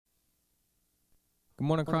Good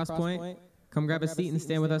morning, Crosspoint. Come grab a seat and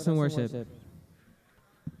stand with us in worship. In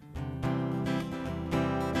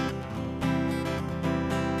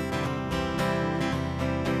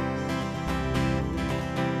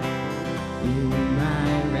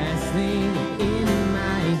my wrestling, in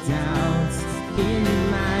my doubts, in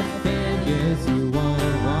my failures, you won't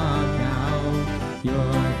walk out.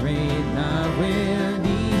 Your great love will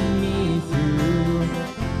lead me through.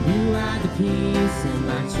 You are the peace in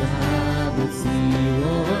my troubled sea.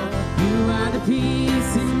 Oh, you are the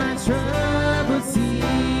peace in my troubled sea.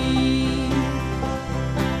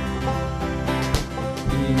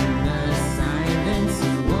 In the silence,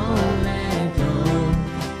 you won't let go.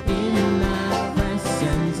 In the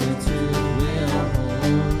questions, your truth will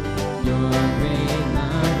hold. Your great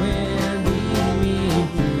love will lead me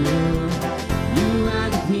through. You are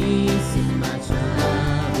the peace in my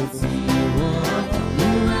troubled sea. Oh,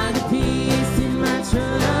 you are the peace in my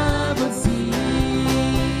troubled sea.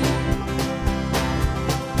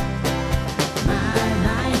 My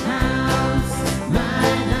lighthouse,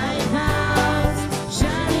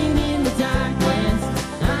 shining in the darkness,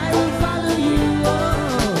 I will follow you. Oh,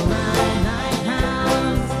 my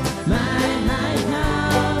lighthouse,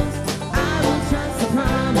 I will trust the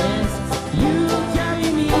promise. You will carry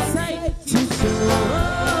me safe to shore,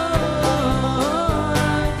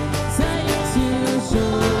 safe to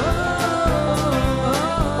shore,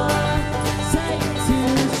 safe to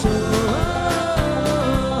shore,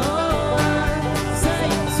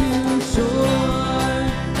 safe to shore.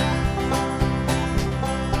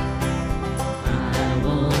 I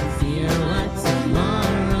won't fear what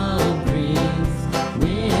tomorrow brings.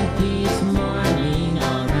 With each morning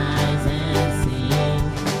I'll rise and sing.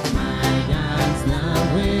 My God's love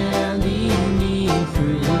will lead me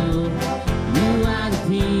through. You are the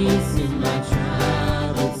peace in my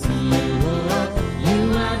troubled sea. Oh, you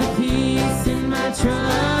are the peace in my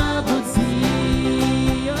troubled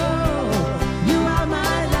sea. Oh, you are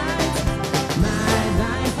my light, my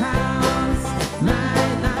lighthouse,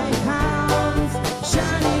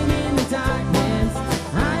 shining in the darkness.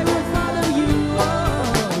 I will follow you. Oh,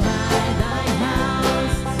 my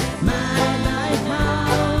lighthouse,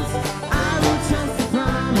 I will trust the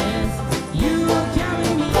promise. You will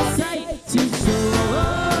carry me safe to shore,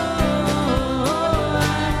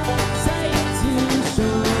 safe to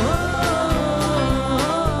shore,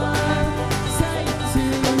 safe to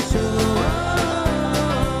shore,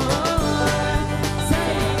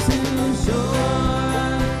 safe to shore.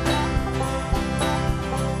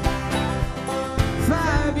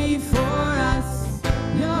 Far before us,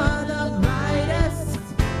 you're the brightest.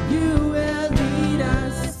 You will lead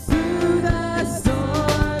us through the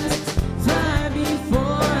storms. Far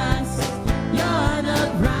before us, you're the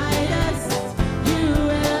brightest. You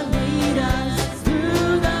will lead us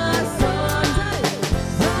through the storms.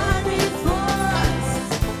 Far before us,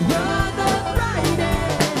 you're the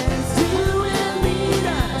brightest. You will lead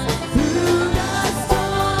us through the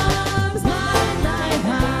storms. My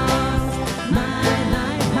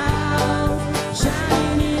lighthouse,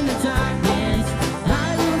 shining in the darkness,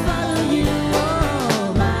 I will follow you.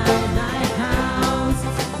 Oh, my lighthouse,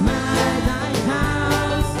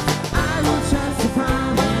 I will trust the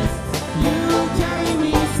promise. You carry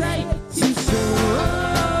me safe to shore,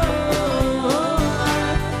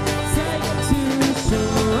 safe to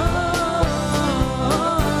shore,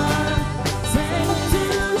 safe to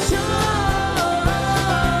shore,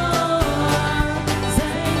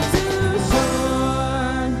 safe to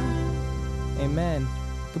shore. Amen.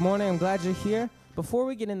 Good morning. I'm glad you're here. Before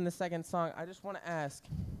we get into the second song, I just want to ask,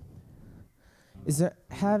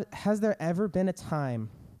 has there ever been a time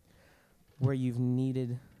where you've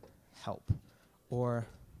needed help, or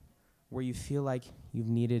where you feel like you've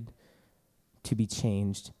needed to be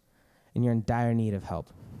changed and you're in dire need of help?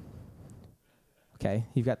 Okay,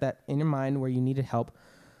 you've got that in your mind where you needed help.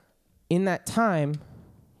 In that time,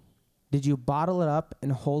 did you bottle it up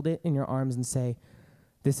and hold it in your arms and say,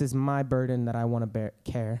 this is my burden that I want to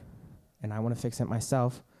care, and I want to fix it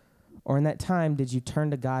myself? Or in that time, did you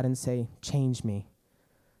turn to God and say, change me?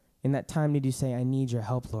 In that time, did you say, I need your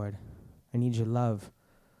help, Lord. I need your love.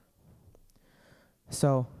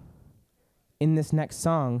 So, in this next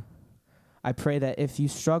song, I pray that if you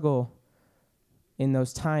struggle in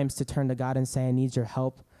those times to turn to God and say, I need your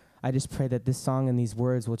help, I just pray that this song and these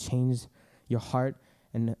words will change your heart,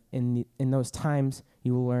 and in those times,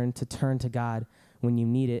 you will learn to turn to God when you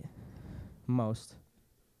need it most.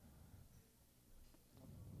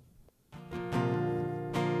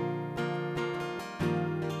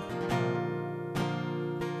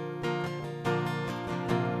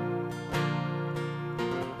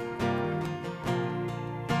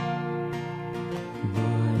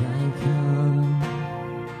 Lord, I come,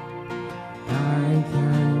 I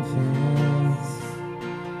confess,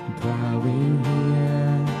 bowing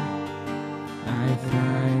here, I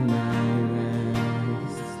find my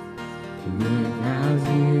rest.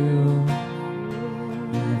 Without you,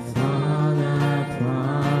 I fall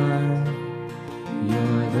apart.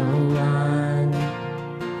 You're the one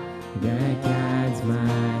that guides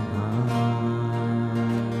my heart.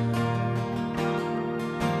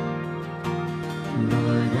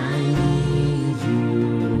 Lord, I need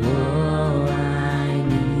you. Oh, I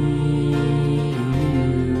need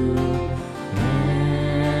you.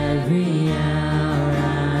 Every hour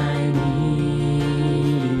I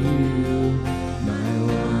need you. My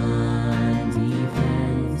one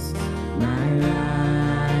defense,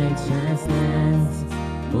 my righteousness.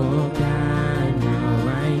 Oh God, now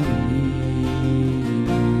I need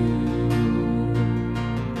you.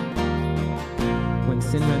 When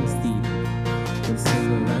sin runs deep, when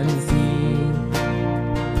sin runs deep,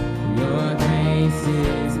 your grace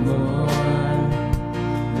is more.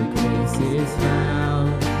 The grace is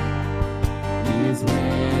found, is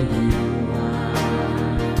where you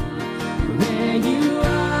are. Where you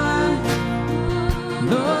are,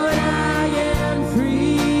 Lord, I am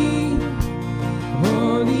free.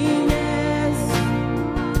 Holiness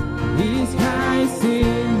is Christ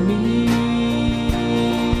in me.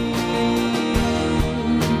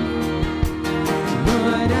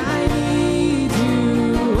 Lord, I need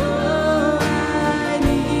you. Oh, I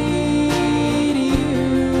need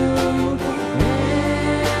you.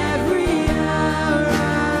 Every hour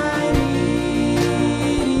I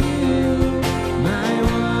need you. My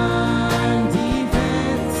one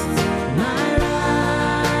defense, my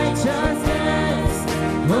righteousness.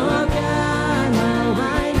 Oh God, how I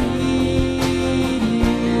need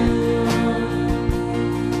you.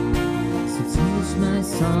 So teach my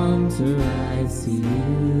song to rise to you.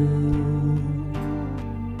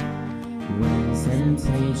 When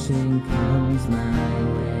temptation comes my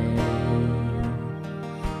way,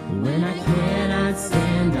 when I cannot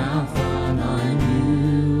stand, I'll fall on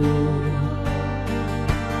you.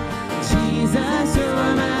 Jesus,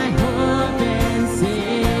 you're my hope and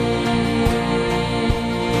Savior.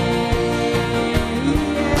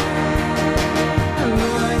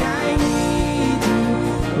 Lord, I need you.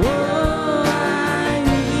 Oh, I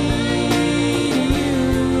need you.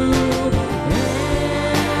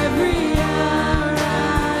 Every hour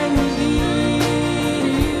I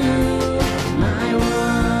need you. My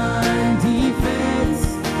one defense,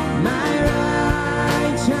 my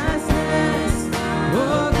righteousness.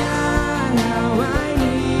 Oh God, how I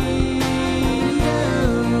need you.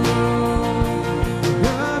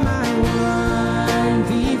 You're my one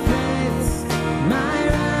defense, my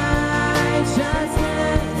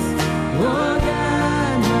righteousness. Oh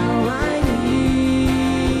God, how I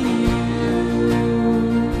need you.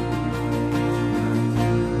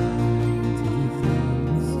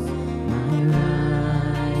 My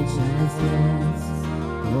righteousness.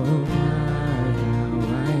 Oh God,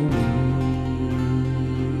 how I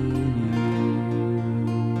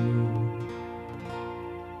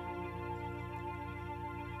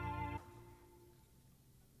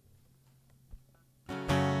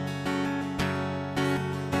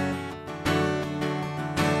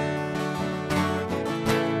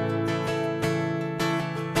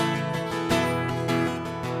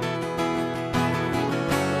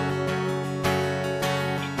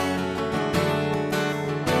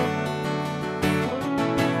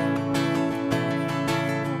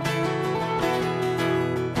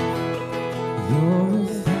You're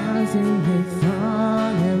 1,000 may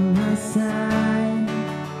fall at my side,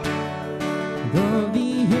 though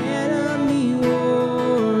the enemy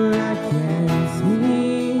war against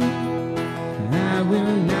me, I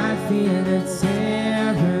will not fear the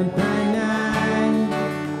terror by night.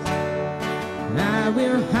 I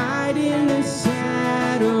will hide in the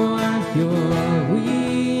shadow of your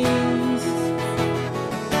wings.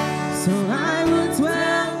 So I will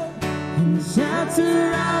dwell in the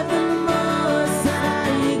shelter of the Most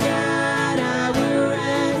High God. I will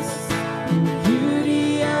rest in the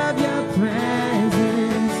beauty of your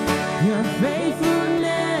presence. Your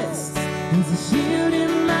faithfulness is a shield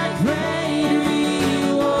in my great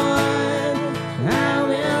reward. I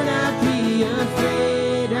will not be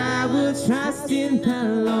afraid. I will trust in the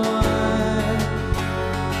Lord.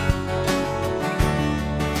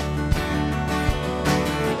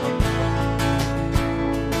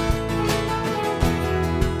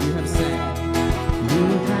 You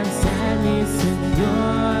have set me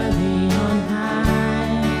securely on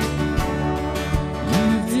high.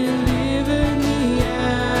 You've delivered me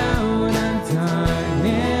out of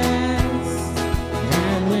darkness.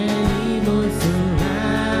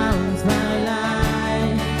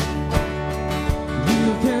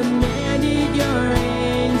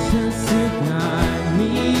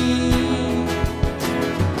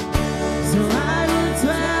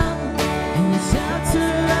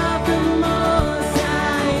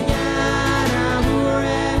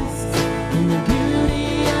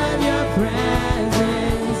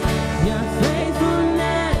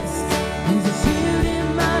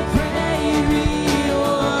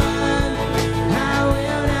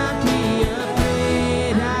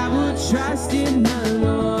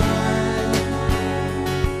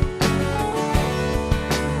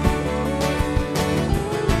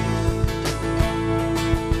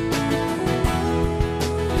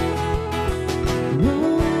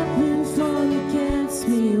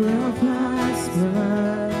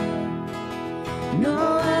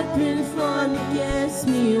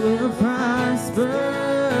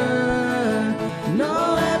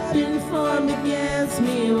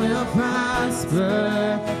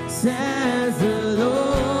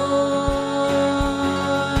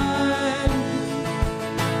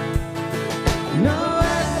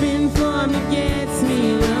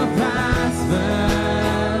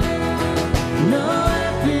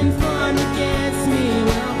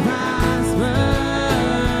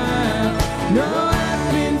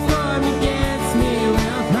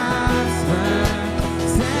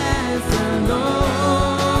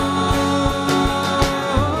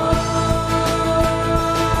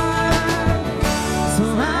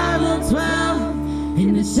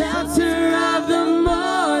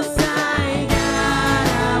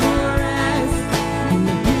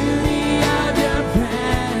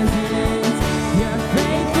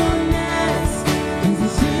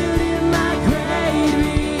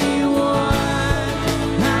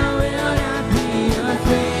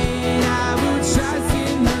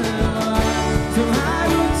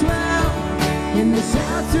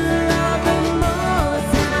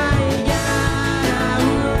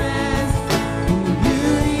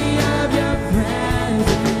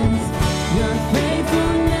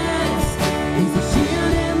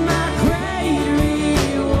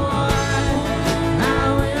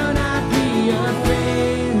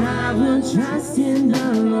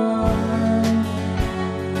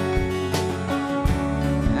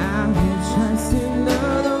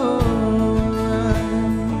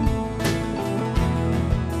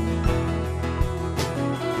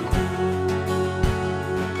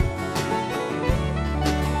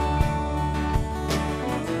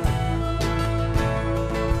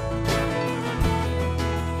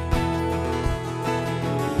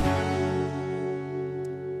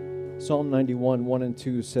 Psalm 91, 1 and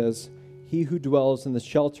 2 says, "He who dwells in the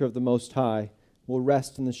shelter of the Most High will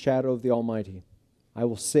rest in the shadow of the Almighty. I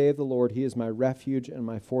will say of the Lord, He is my refuge and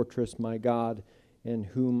my fortress, my God, in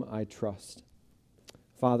whom I trust."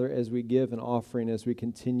 Father, as we give an offering, as we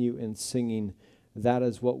continue in singing, that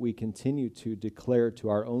is what we continue to declare to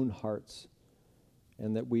our own hearts,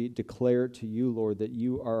 and that we declare to you, Lord, that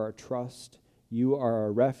you are our trust, you are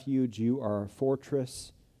our refuge, you are our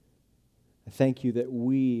fortress. I thank you that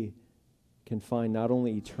we can find not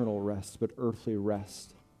only eternal rest, but earthly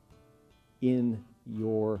rest in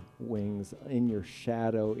your wings, in your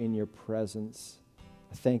shadow, in your presence.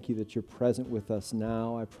 I thank you that you're present with us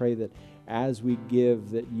now. I pray that as we give,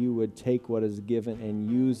 that you would take what is given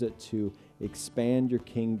and use it to expand your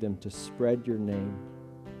kingdom, to spread your name.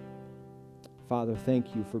 Father,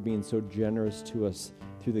 thank you for being so generous to us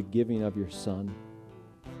through the giving of your Son.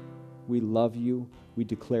 We love you. We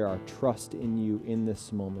declare our trust in you in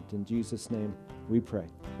this moment. In Jesus' name we pray.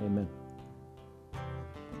 Amen.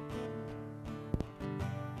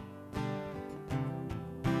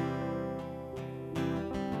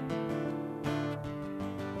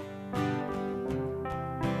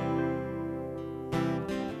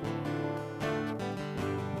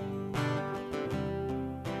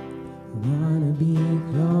 Wanna be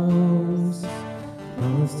close,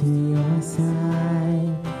 close to your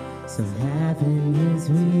side. So heaven is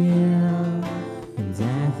real and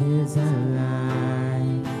death is a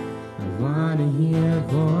lie. I wanna hear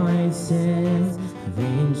voices of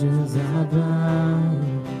angels above,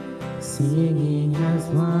 singing as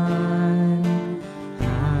one.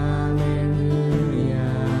 Hallelujah,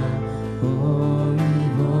 holy,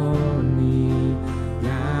 holy,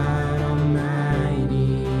 God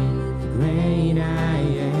Almighty, great I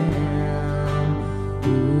am,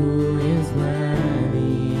 who is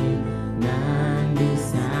worthy, none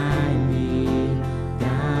beside me,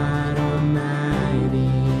 God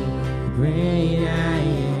Almighty, great I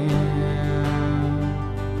am.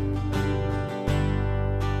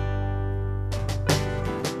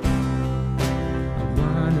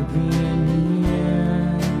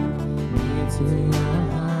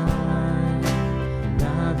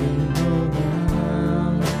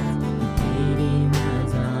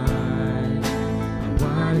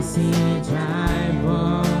 see dry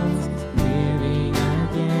bones living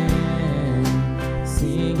again,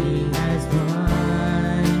 singing as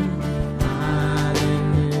one.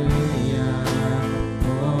 Hallelujah.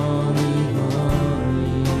 Holy,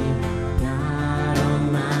 holy, God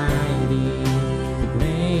Almighty, the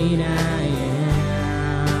great I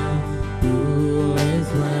am, who is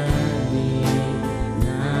worthy,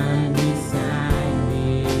 none beside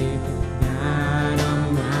me. God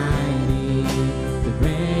Almighty, the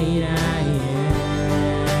great I am.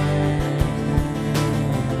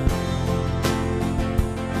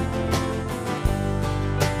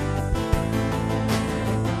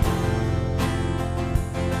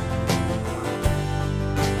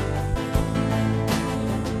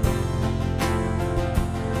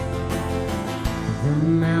 The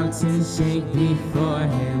mountains shake before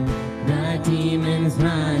him, the demons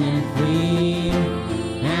run and flee.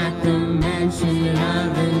 At the mention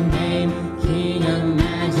of the name, King of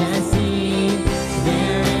Majesty,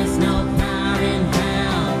 there is no power in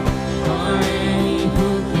hell or any who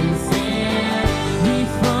can stand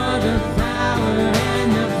before the power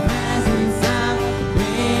and the presence of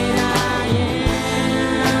great I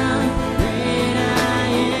am, great I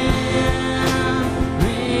am,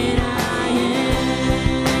 great I am,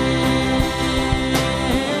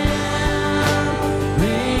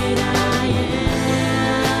 great I am, great I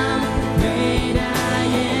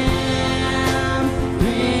am,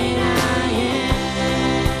 great I am.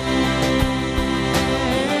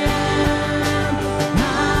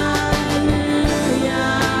 Hallelujah.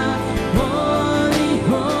 Holy,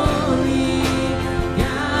 holy,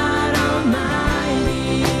 God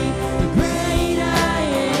Almighty, the great I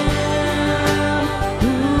am,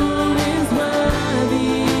 who is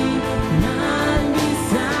worthy, none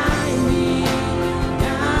beside me.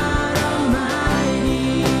 God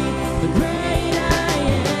Almighty, the great I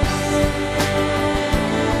am,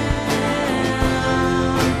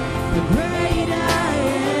 the great I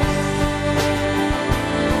am,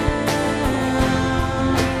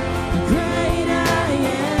 the great I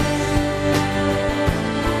am.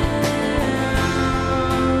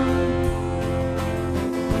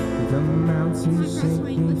 The mountains shake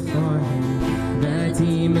before him, the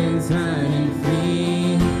demons run and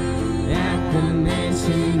flee. At the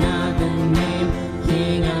mention of the name,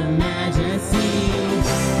 King of Majesty,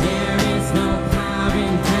 there is no power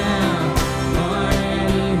in hell or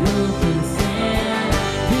any who can stand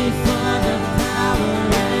before the power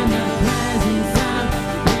and the presence of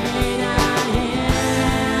great I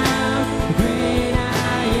am, the great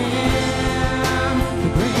I am, the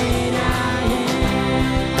great I am,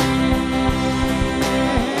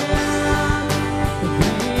 the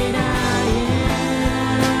great I am,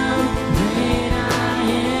 great I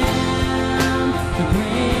am, the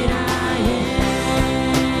great I am.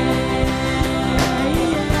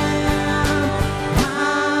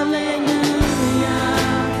 Hallelujah.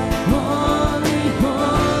 Holy,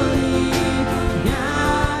 holy,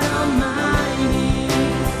 God Almighty,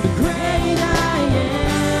 the great I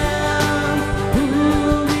am, who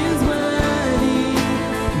is worthy,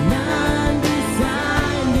 none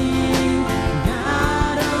beside me.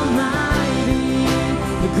 God Almighty,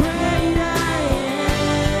 the great I am,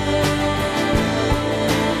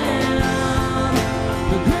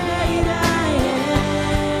 the great I am,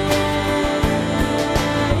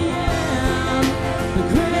 the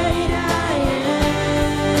great I am.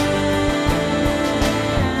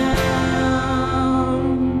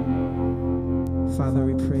 Father,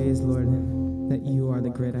 we praise, Lord, that you are the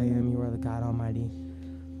great I am, you are the God Almighty.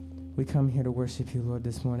 We come here to worship you, Lord,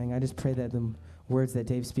 this morning. I just pray that the words that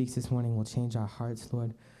Dave speaks this morning will change our hearts,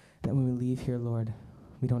 Lord, that when we leave here, Lord,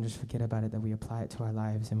 we don't just forget about it, that we apply it to our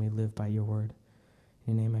lives and we live by your word.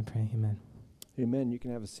 In your name I pray, amen. Amen. You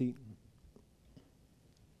can have a seat.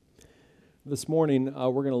 This morning,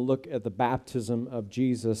 we're going to look at the baptism of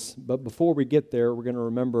Jesus. But before we get there, we're going to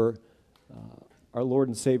remember our Lord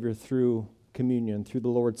and Savior through communion, through the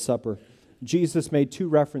Lord's Supper. Jesus made two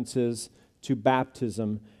references to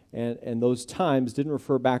baptism, and those times didn't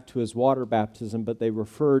refer back to his water baptism, but they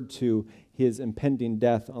referred to his impending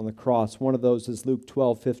death on the cross. One of those is Luke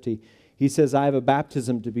 12:50. He says, I have a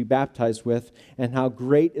baptism to be baptized with, and how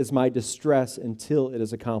great is my distress until it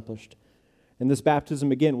is accomplished. And this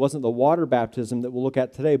baptism, again, wasn't the water baptism that we'll look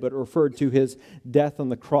at today, but it referred to his death on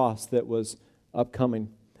the cross that was upcoming.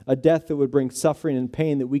 A death that would bring suffering and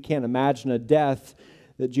pain that we can't imagine, a death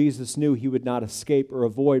that Jesus knew he would not escape or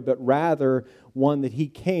avoid, but rather one that he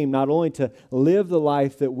came not only to live the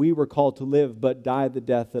life that we were called to live, but die the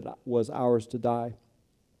death that was ours to die,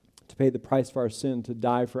 to pay the price for our sin, to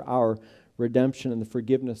die for our redemption and the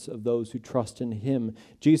forgiveness of those who trust in him.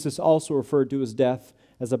 Jesus also referred to his death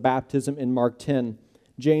as a baptism in Mark 10.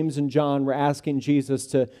 James and John were asking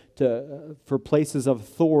Jesus for places of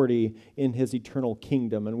authority in his eternal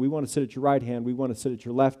kingdom. And we want to sit at your right hand, we want to sit at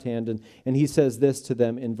your left hand. And he says this to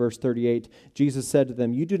them in verse 38. Jesus said to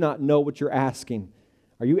them, "You do not know what you're asking.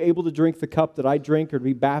 Are you able to drink the cup that I drink, or to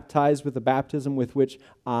be baptized with the baptism with which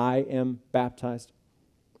I am baptized?"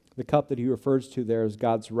 The cup that he refers to there is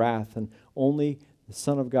God's wrath, and only the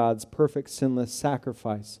Son of God's perfect sinless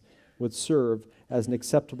sacrifice would serve as an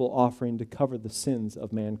acceptable offering to cover the sins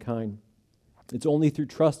of mankind. It's only through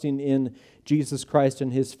trusting in Jesus Christ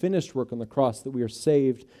and his finished work on the cross that we are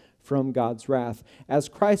saved from God's wrath. As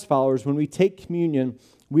Christ followers, when we take communion,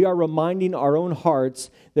 we are reminding our own hearts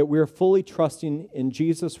that we are fully trusting in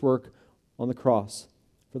Jesus' work on the cross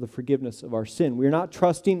for the forgiveness of our sin. We are not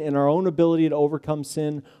trusting in our own ability to overcome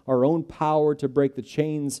sin, our own power to break the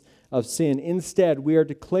chains of sin. Instead, we are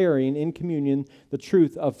declaring in communion the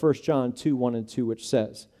truth of 1 John 2, 1 and 2, which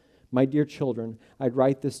says, "My dear children, I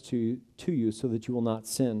write this to you so that you will not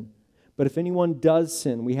sin. But if anyone does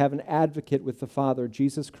sin, we have an advocate with the Father,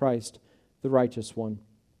 Jesus Christ, the righteous one.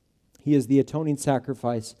 He is the atoning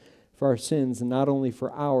sacrifice for our sins, and not only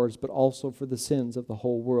for ours, but also for the sins of the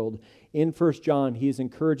whole world." In 1 John, he is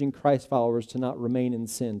encouraging Christ followers to not remain in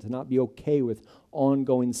sin, to not be okay with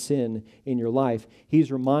ongoing sin in your life.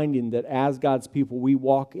 He's reminding that as God's people, we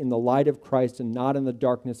walk in the light of Christ and not in the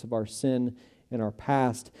darkness of our sin and our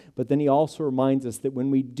past. But then he also reminds us that when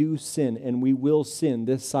we do sin, and we will sin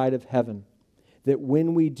this side of heaven, that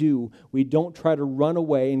when we do, we don't try to run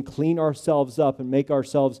away and clean ourselves up and make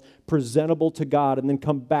ourselves presentable to God and then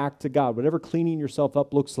come back to God, whatever cleaning yourself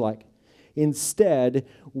up looks like. Instead,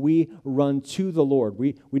 we run to the Lord.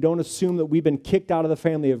 We don't assume that we've been kicked out of the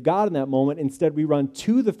family of God in that moment. Instead, we run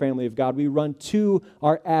to the family of God. We run to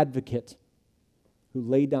our advocate who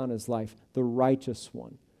laid down his life, the righteous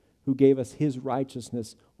one, who gave us his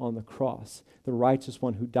righteousness on the cross, the righteous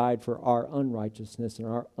one who died for our unrighteousness and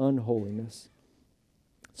our unholiness.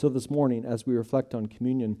 So this morning, as we reflect on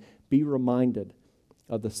communion, be reminded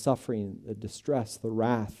of the suffering, the distress, the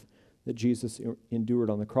wrath that Jesus endured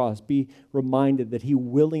on the cross. Be reminded that he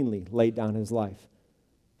willingly laid down his life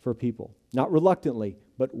for people. Not reluctantly,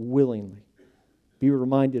 but willingly. Be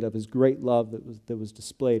reminded of his great love that was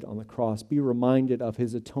displayed on the cross. Be reminded of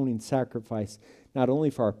his atoning sacrifice, not only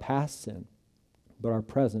for our past sin, but our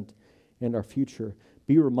present and our future.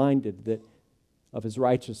 Be reminded of his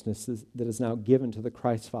righteousness that is now given to the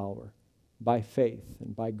Christ follower by faith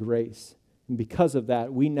and by grace. And because of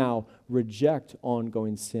that, we now reject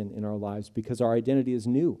ongoing sin in our lives because our identity is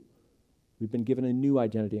new. We've been given a new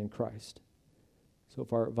identity in Christ. So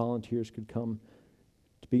if our volunteers could come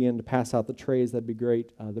to begin to pass out the trays, that'd be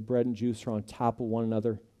great. The bread and juice are on top of one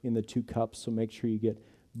another in the 2 cups, so make sure you get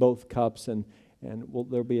both cups, and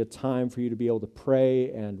there'll be a time for you to be able to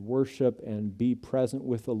pray and worship and be present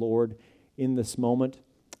with the Lord in this moment,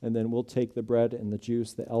 and then we'll take the bread and the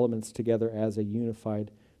juice, the elements together as a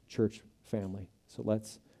unified church family. So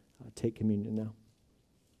let's take communion now.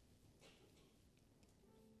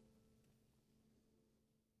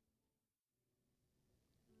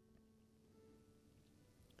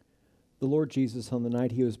 The Lord Jesus, on the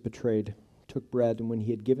night he was betrayed, took bread, and when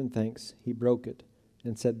he had given thanks, he broke it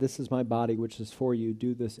and said, "This is my body, which is for you.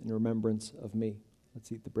 Do this in remembrance of me."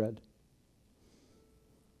 Let's eat the bread.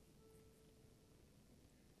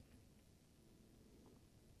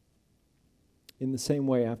 In the same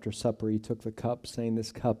way, after supper, he took the cup, saying,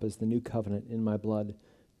 "This cup is the new covenant in my blood.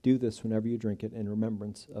 Do this whenever you drink it in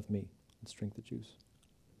remembrance of me." Let's drink the juice.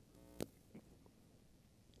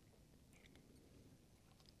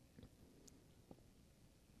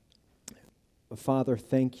 Father,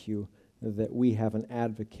 thank you that we have an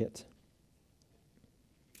advocate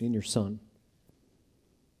in your Son.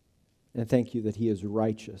 And thank you that he is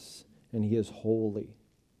righteous and he is holy.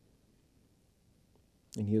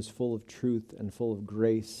 And he is full of truth and full of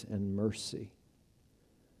grace and mercy.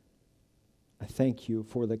 I thank you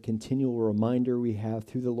for the continual reminder we have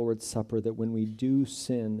through the Lord's Supper that when we do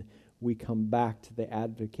sin, we come back to the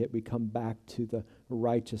advocate. We come back to the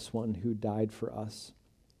righteous one who died for us.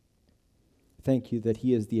 Thank you that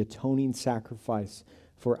he is the atoning sacrifice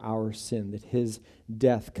for our sin, that his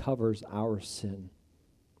death covers our sin.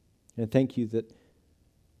 And thank you that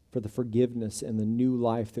for the forgiveness and the new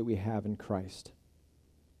life that we have in Christ.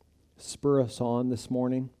 Spur us on this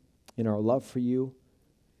morning in our love for you,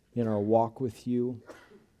 in our walk with you.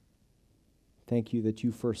 Thank you that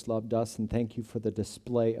you first loved us, and thank you for the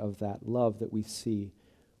display of that love that we see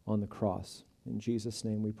on the cross. In Jesus'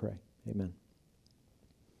 name we pray. Amen.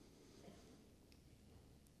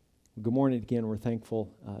 Good morning again. We're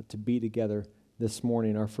thankful to be together this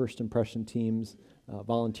morning. Our First Impression teams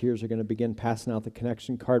Volunteers are going to begin passing out the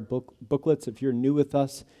connection card booklets. If you're new with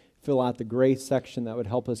us, fill out the gray section. That would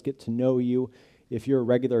help us get to know you. If you're a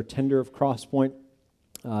regular attender of Crosspoint,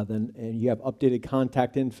 and you have updated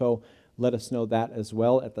contact info, let us know that as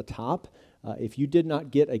well at the top. If you did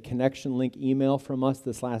not get a connection link email from us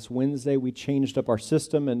this last Wednesday, we changed up our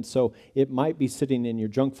system, and so it might be sitting in your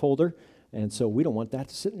junk folder. And so we don't want that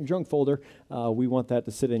to sit in your junk folder. We want that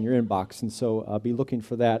to sit in your inbox. And so be looking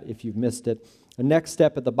for that if you've missed it. The next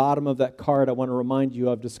step at the bottom of that card, I want to remind you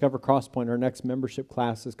of Discover Crosspoint. Our next membership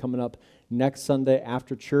class is coming up next Sunday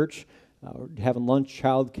after church. Having lunch,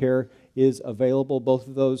 childcare is available, both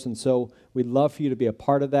of those. And so we'd love for you to be a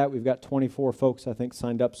part of that. We've got 24 folks, I think,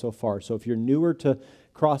 signed up so far. So if you're newer to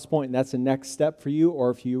Crosspoint and that's the next step for you,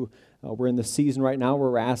 or if you we're in the season right now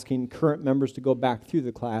where we're asking current members to go back through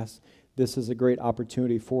the class, this is a great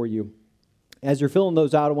opportunity for you. As you're filling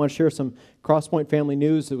those out, I want to share some Crosspoint family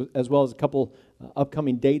news as well as a couple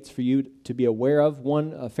upcoming dates for you to be aware of.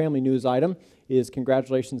 One family news item is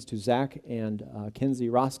congratulations to Zach and Kenzie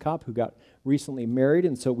Roskop, who got recently married,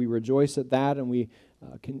 and so we rejoice at that, and we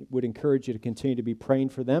would encourage you to continue to be praying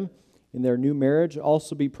for them in their new marriage.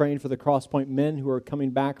 Also be praying for the Crosspoint men who are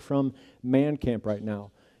coming back from man camp right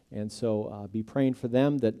now. And so be praying for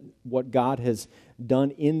them that what God has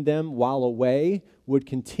done in them while away would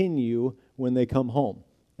continue when they come home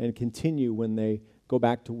and continue when they go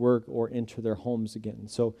back to work or enter their homes again.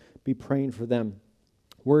 So be praying for them.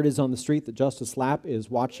 Word is on the street that Justice Lapp is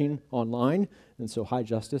watching online. And so, hi,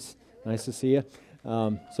 Justice. Nice to see you.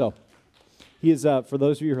 So he is, for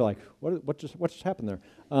those of you who are like, what just happened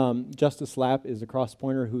there? Justice Lapp is a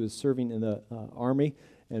cross-pointer who is serving in the Army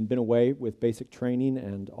and been away with basic training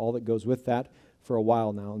and all that goes with that for a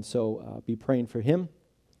while now. And so be praying for him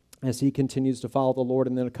as he continues to follow the Lord.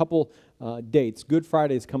 And then a couple dates. Good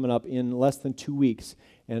Friday is coming up in less than 2 weeks.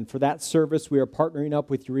 And for that service, we are partnering up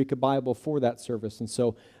with Eureka Bible for that service. And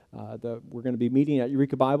so we're going to be meeting at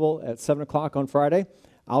Eureka Bible at 7 o'clock on Friday.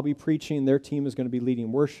 I'll be preaching. Their team is going to be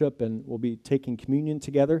leading worship, and we'll be taking communion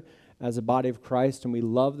together as a body of Christ. And we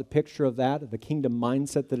love the picture of that, the kingdom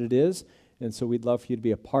mindset that it is. And so we'd love for you to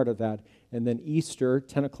be a part of that. And then Easter,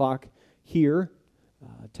 10 o'clock here,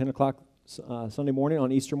 10 o'clock Sunday morning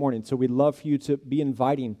on Easter morning. So we'd love for you to be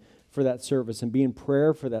inviting for that service and be in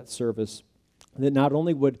prayer for that service. That not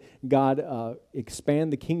only would God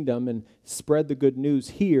expand the kingdom and spread the good news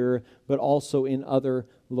here, but also in other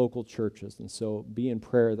local churches. And so be in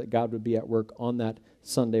prayer that God would be at work on that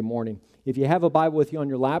Sunday morning. If you have a Bible with you on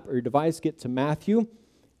your lap or your device, get to Matthew.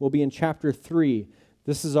 We'll be in chapter 3.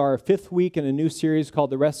 This is our 5th week in a new series called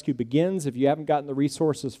The Rescue Begins. If you haven't gotten the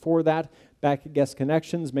resources for that, back at Guest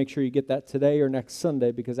Connections, make sure you get that today or next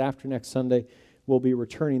Sunday, because after next Sunday, we'll be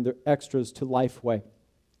returning the extras to Lifeway.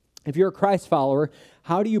 If you're a Christ follower,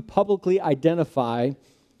 how do you publicly identify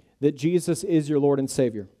that Jesus is your Lord and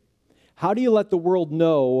Savior? How do you let the world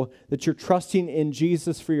know that you're trusting in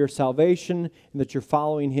Jesus for your salvation and that you're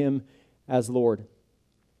following Him as Lord?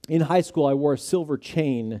 In high school, I wore a silver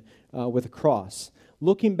chain with a cross.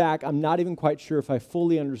 Looking back, I'm not even quite sure if I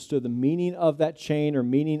fully understood the meaning of that chain or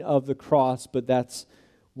meaning of the cross, but that's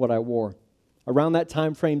what I wore. Around that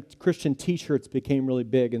time frame, Christian t-shirts became really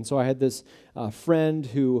big, and so I had this friend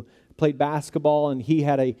who played basketball, and he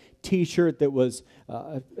had a t-shirt that was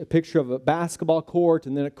a picture of a basketball court,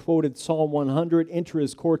 and then it quoted Psalm 100, enter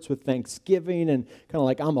his courts with thanksgiving, and kind of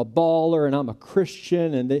like, I'm a baller, and I'm a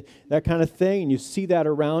Christian, and that kind of thing, and you see that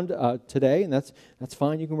around today, and that's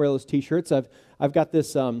fine. You can wear those t-shirts. I've got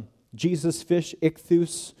this Jesus fish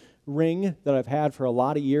ichthus ring that I've had for a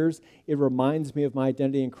lot of years. It reminds me of my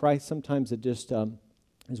identity in Christ. Sometimes it just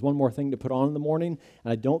is one more thing to put on in the morning,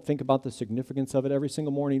 and I don't think about the significance of it every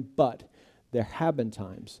single morning, but there have been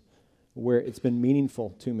times where it's been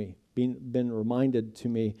meaningful to me, been reminded to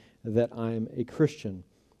me that I'm a Christian.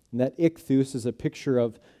 And that ichthus is a picture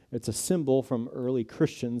of, it's a symbol from early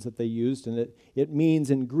Christians that they used, and it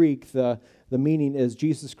means in Greek, the meaning is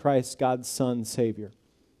Jesus Christ, God's Son, Savior.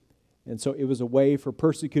 And so it was a way for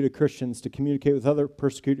persecuted Christians to communicate with other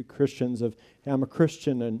persecuted Christians of, hey, I'm a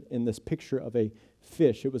Christian, and in this picture of a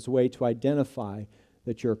fish, it was a way to identify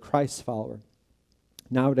that you're a Christ follower.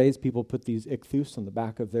 Nowadays, people put these ichthus on the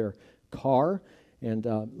back of their car, and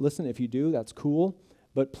listen, if you do, that's cool,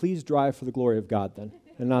 but please drive for the glory of God then,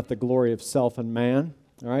 and not the glory of self and man.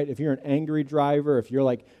 All right, if you're an angry driver, if you're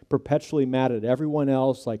like perpetually mad at everyone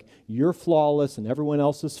else, like you're flawless and everyone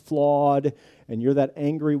else is flawed, and you're that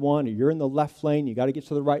angry one, or you're in the left lane, you got to get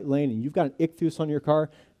to the right lane, and you've got an ichthus on your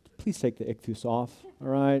car, please take the ichthus off, all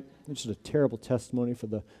right? It's just a terrible testimony for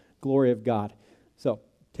the glory of God. So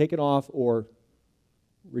take it off or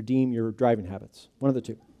redeem your driving habits. One of the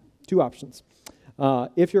two. Two options.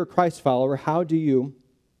 if you're a Christ follower, how do you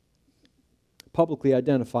publicly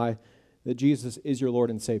identify that Jesus is your Lord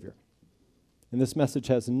and Savior? And this message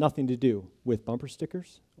has nothing to do with bumper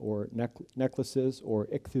stickers or necklaces or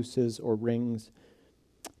ichthuses or rings,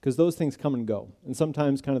 because those things come and go. And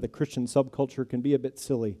sometimes kind of the Christian subculture can be a bit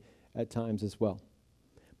silly at times as well.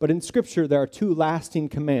 But in Scripture, there are two lasting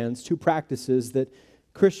commands, two practices that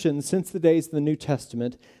Christians, since the days of the New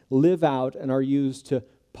Testament, live out and are used to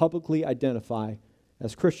publicly identify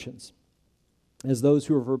as Christians, as those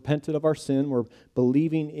who have repented of our sin, we're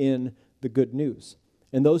believing in the good news.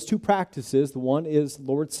 And those two practices, the one is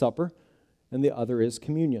Lord's Supper, and the other is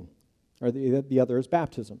communion, or the other is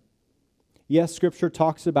baptism. Yes, Scripture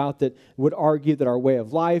talks about that, would argue that our way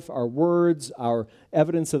of life, our words, our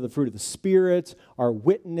evidence of the fruit of the Spirit, our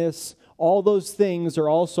witness, all those things are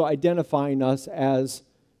also identifying us as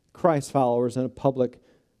Christ followers in a public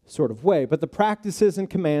sort of way. But the practices and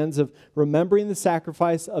commands of remembering the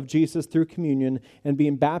sacrifice of Jesus through communion and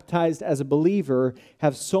being baptized as a believer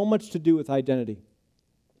have so much to do with identity.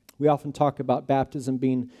 We often talk about baptism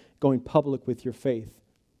going public with your faith.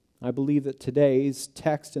 I believe that today's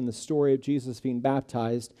text and the story of Jesus being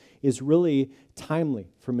baptized is really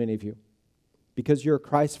timely for many of you, because you're a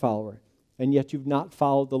Christ follower, and yet you've not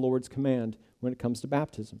followed the Lord's command when it comes to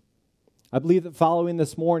baptism. I believe that following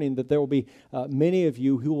this morning that there will be many of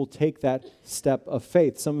you who will take that step of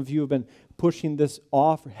faith. Some of you have been pushing this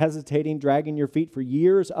off, hesitating, dragging your feet for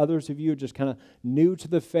years. Others of you are just kind of new to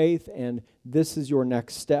the faith, and this is your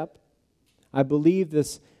next step. I believe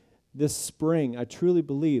this spring, I truly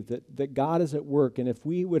believe that God is at work, and if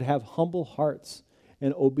we would have humble hearts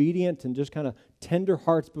and obedient and just kind of tender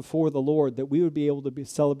hearts before the Lord, that we would be able to be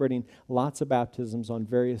celebrating lots of baptisms on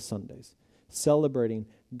various Sundays, celebrating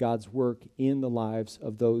God's work in the lives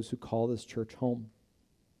of those who call this church home.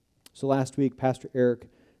 So last week, Pastor Eric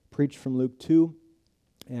preached from Luke 2,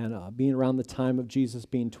 and being around the time of Jesus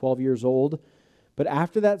being 12 years old. But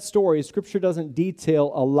after that story, Scripture doesn't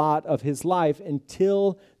detail a lot of his life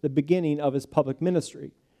until the beginning of his public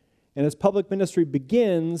ministry. And his public ministry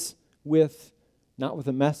begins not with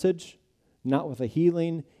a message, not with a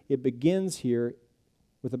healing. It begins here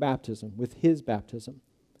with a baptism, with his baptism.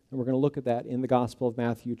 And we're going to look at that in the Gospel of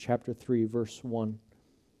Matthew, chapter 3, verse 1.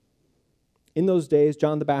 In those days,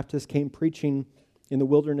 John the Baptist came preaching in the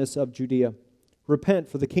wilderness of Judea. Repent,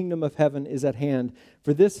 for the kingdom of heaven is at hand.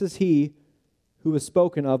 For this is he who was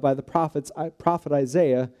spoken of by the prophet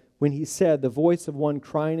Isaiah when he said, the voice of one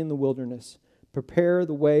crying in the wilderness, prepare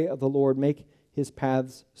the way of the Lord, make his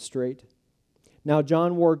paths straight. Now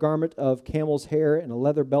John wore a garment of camel's hair and a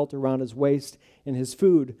leather belt around his waist, and his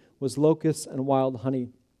food was locusts and wild honey.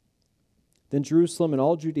 Then Jerusalem and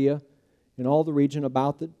all Judea and all the region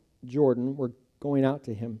about the Jordan were going out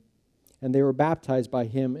to him, and they were baptized by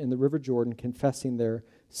him in the river Jordan, confessing their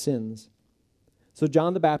sins. So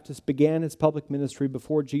John the Baptist began his public ministry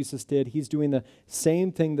before Jesus did. He's doing the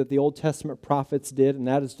same thing that the Old Testament prophets did, and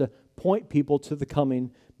that is to point people to the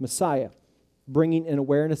coming Messiah, bringing an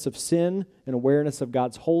awareness of sin, an awareness of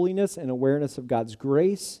God's holiness, an awareness of God's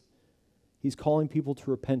grace. He's calling people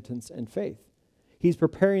to repentance and faith. He's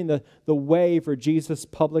preparing the way for Jesus'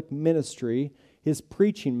 public ministry, his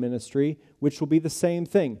preaching ministry, which will be the same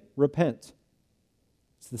thing, repent.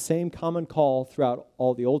 It's the same common call throughout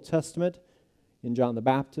all the Old Testament, in John the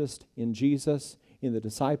Baptist, in Jesus, in the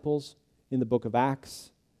disciples, in the book of Acts,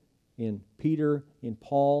 in Peter, in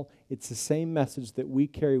Paul. It's the same message that we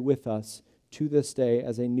carry with us to this day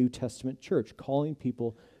as a New Testament church, calling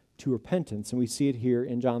people to repentance. And we see it here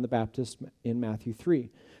in John the Baptist in Matthew 3.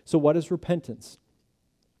 So what is repentance?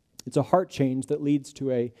 It's a heart change that leads to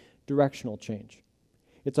a directional change.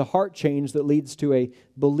 It's a heart change that leads to a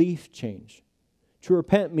belief change. To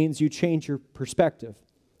repent means you change your perspective,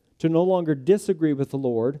 to no longer disagree with the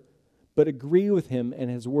Lord, but agree with him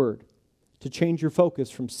and his word, to change your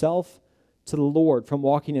focus from self to the Lord, from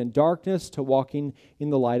walking in darkness to walking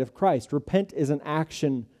in the light of Christ. Repent is an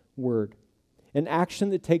action word, an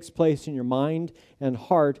action that takes place in your mind and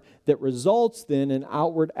heart that results then in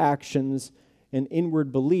outward actions and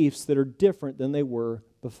inward beliefs that are different than they were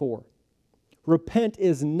before. Repent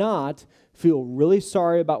is not feel really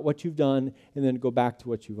sorry about what you've done and then go back to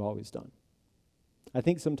what you've always done. I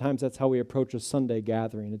think sometimes that's how we approach a Sunday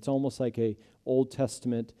gathering. It's almost like a Old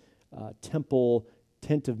Testament temple,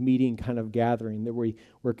 tent of meeting kind of gathering, that we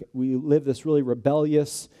live this really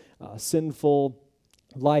rebellious, sinful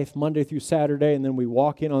life Monday through Saturday, and then we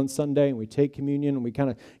walk in on Sunday and we take communion and we kind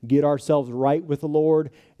of get ourselves right with the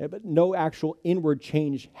Lord, but no actual inward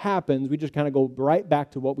change happens. We just kind of go right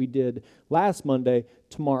back to what we did last Monday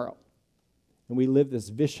tomorrow. And we live this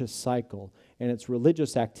vicious cycle. and it's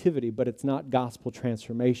religious activity, but it's not gospel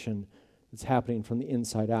transformation that's happening from the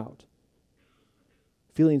inside out.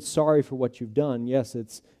 Feeling sorry for what you've done, yes,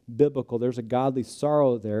 it's biblical. There's a godly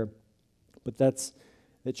sorrow there, but that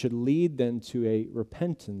should lead then to a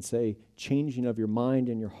repentance, a changing of your mind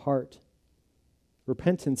and your heart.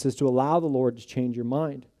 Repentance is to allow the Lord to change your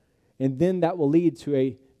mind, and then that will lead to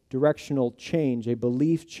a directional change, a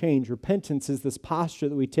belief change. Repentance is this posture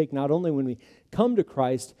that we take not only when we come to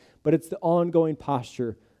Christ, but it's the ongoing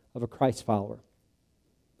posture of a Christ follower.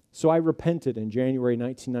 So I repented in January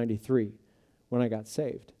 1993 when I got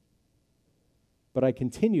saved. But I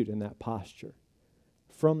continued in that posture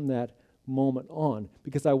from that moment on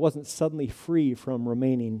because I wasn't suddenly free from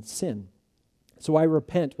remaining sin. So I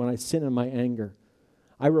repent when I sin in my anger.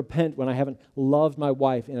 I repent when I haven't loved my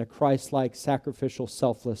wife in a Christ-like, sacrificial,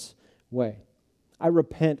 selfless way. I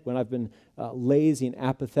repent when I've been lazy and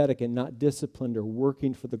apathetic and not disciplined or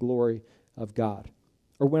working for the glory of God.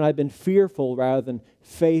 Or when I've been fearful rather than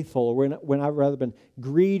faithful, or when I've rather been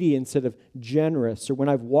greedy instead of generous, or when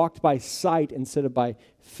I've walked by sight instead of by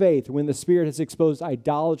faith, or when the Spirit has exposed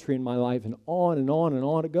idolatry in my life, and on and on and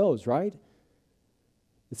on it goes, right?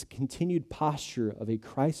 It's a continued posture of a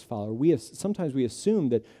Christ follower. Sometimes we assume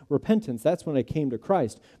that repentance, that's when I came to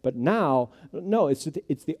Christ. But now, no, it's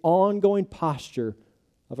the ongoing posture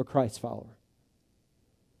of a Christ follower.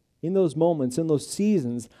 In those moments, in those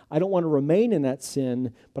seasons, I don't want to remain in that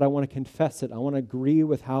sin, but I want to confess it. I want to agree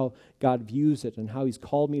with how God views it and how He's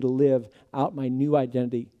called me to live out my new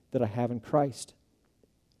identity that I have in Christ.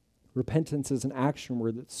 Repentance is an action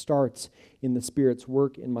word that starts in the Spirit's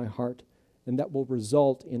work in my heart, and that will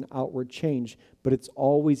result in outward change, but it's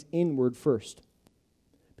always inward first.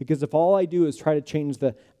 Because if all I do is try to change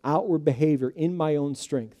the outward behavior in my own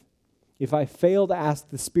strength, if I fail to ask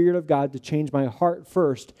the Spirit of God to change my heart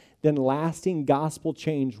first, then lasting gospel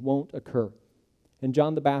change won't occur. And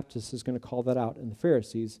John the Baptist is going to call that out, and the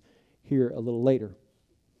Pharisees here a little later.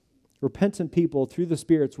 Repentant people, through the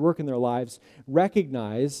Spirit's work in their lives,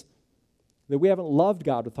 recognize that we haven't loved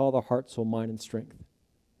God with all our heart, soul, mind, and strength.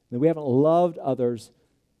 That we haven't loved others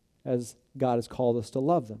as God has called us to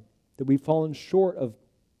love them. That we've fallen short of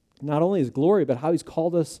not only His glory, but how He's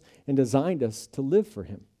called us and designed us to live for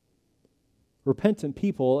Him. Repentant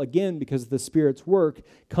people, again, because of the Spirit's work,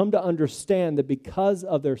 come to understand that because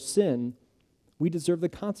of their sin, we deserve the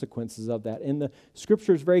consequences of that. And the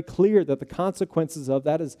Scripture is very clear that the consequences of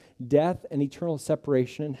that is death and eternal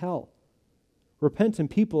separation in hell.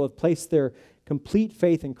 Repentant people have placed their complete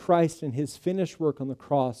faith in Christ and His finished work on the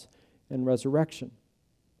cross and resurrection.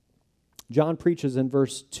 John preaches in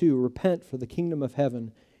verse 2, "Repent, for the kingdom of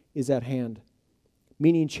heaven is at hand."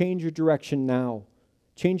 Meaning, change your direction now.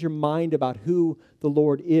 Change your mind about who the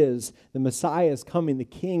Lord is. The Messiah is coming. The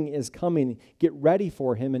King is coming. Get ready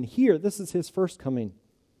for Him. And here, this is His first coming.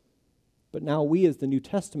 But now we, as the New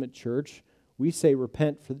Testament church, we say,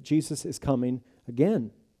 repent, for Jesus is coming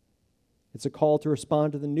again. It's a call to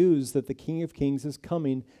respond to the news that the King of Kings is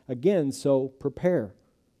coming again, so prepare.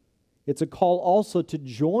 It's a call also to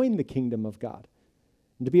join the kingdom of God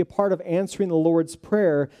and to be a part of answering the Lord's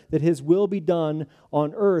prayer that His will be done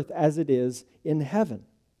on earth as it is in heaven.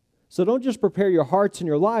 So don't just prepare your hearts and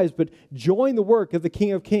your lives, but join the work of the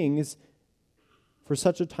King of Kings for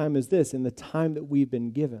such a time as this, in the time that we've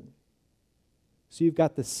been given. So you've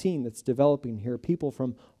got the scene that's developing here. People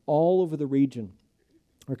from all over the region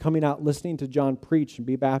are coming out listening to John preach and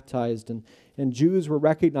be baptized. And Jews were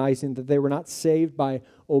recognizing that they were not saved by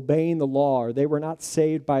obeying the law, or they were not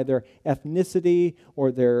saved by their ethnicity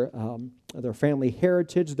or their family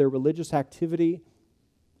heritage, their religious activity,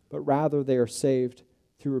 but rather they are saved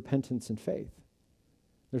through repentance and faith.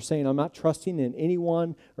 They're saying, I'm not trusting in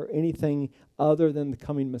anyone or anything other than the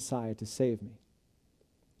coming Messiah to save me.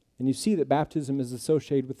 And you see that baptism is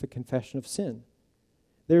associated with the confession of sin.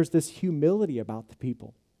 There's this humility about the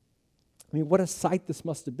people. I mean, what a sight this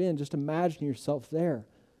must have been. Just imagine yourself there.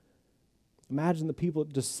 Imagine the people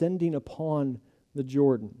descending upon the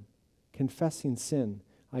Jordan, confessing sin,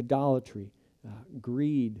 idolatry,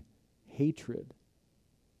 greed, hatred,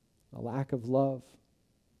 a lack of love,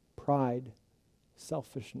 pride,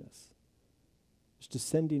 selfishness. Just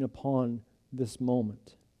descending upon this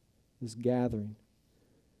moment, this gathering.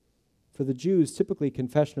 For the Jews, typically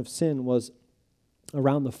confession of sin was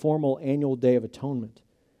around the formal annual Day of Atonement,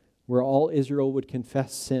 where all Israel would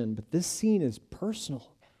confess sin. But this scene is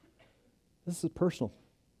personal. This is personal,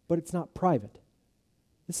 but it's not private.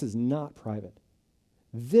 This is not private.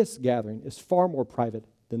 This gathering is far more private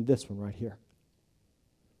than this one right here.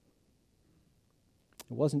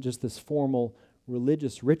 It wasn't just this formal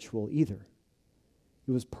religious ritual either.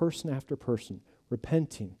 It was person after person,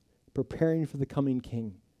 repenting, preparing for the coming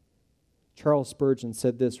king. Charles Spurgeon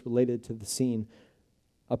said this related to the scene.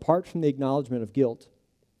 Apart from the acknowledgement of guilt,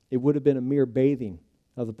 it would have been a mere bathing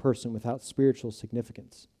of the person without spiritual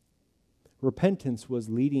significance. Repentance was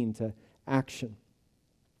leading to action.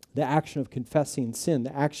 The action of confessing sin,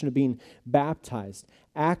 the action of being baptized,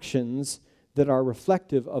 actions that are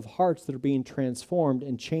reflective of hearts that are being transformed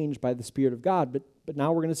and changed by the Spirit of God. But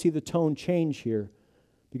now we're going to see the tone change here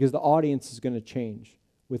because the audience is going to change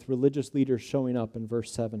with religious leaders showing up in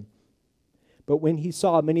verse 7. But when he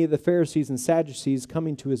saw many of the Pharisees and Sadducees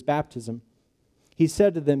coming to his baptism, he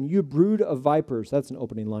said to them, "You brood of vipers," that's an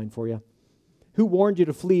opening line for you, "who warned you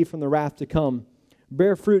to flee from the wrath to come?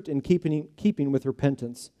 Bear fruit in keeping with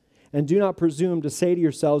repentance. And do not presume to say to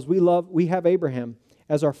yourselves, we have Abraham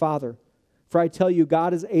as our father. For I tell you,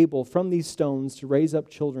 God is able from these stones to raise up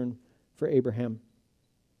children for Abraham.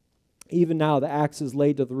 Even now the axe is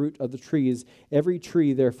laid to the root of the trees. Every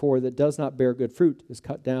tree, therefore, that does not bear good fruit is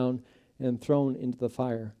cut down and thrown into the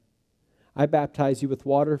fire. I baptize you with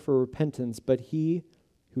water for repentance, but he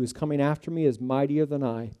who is coming after me is mightier than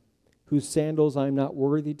I, whose sandals I am not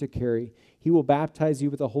worthy to carry. He will baptize you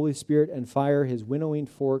with the Holy Spirit and fire. His winnowing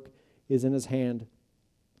fork is in his hand,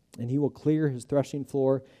 and he will clear his threshing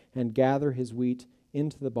floor and gather his wheat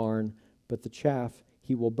into the barn, but the chaff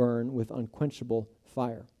he will burn with unquenchable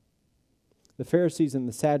fire." The Pharisees and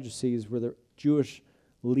the Sadducees were the Jewish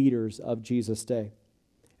leaders of Jesus' day.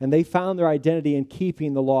 And they found their identity in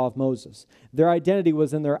keeping the law of Moses. Their identity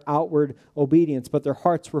was in their outward obedience, but their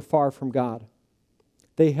hearts were far from God.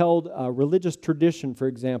 They held religious tradition, for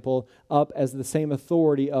example, up as the same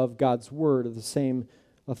authority of God's word, or the same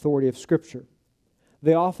authority of Scripture.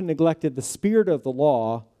 They often neglected the spirit of the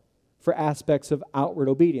law for aspects of outward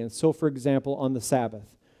obedience. So, for example, on the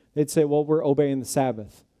Sabbath, they'd say, well, we're obeying the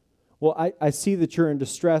Sabbath. Well, I see that you're in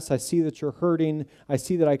distress. I see that you're hurting. I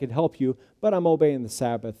see that I could help you, but I'm obeying the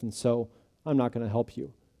Sabbath, and so I'm not going to help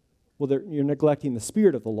you. Well, you're neglecting the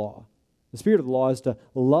spirit of the law. The spirit of the law is to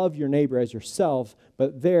love your neighbor as yourself,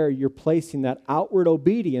 but there you're placing that outward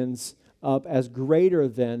obedience up as greater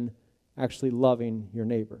than actually loving your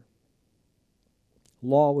neighbor.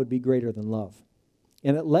 Law would be greater than love.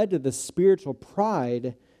 And it led to the spiritual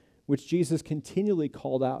pride which Jesus continually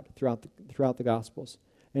called out throughout the Gospels.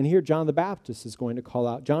 And here John the Baptist is going to call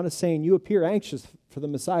out. John is saying, you appear anxious for the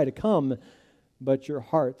Messiah to come, but your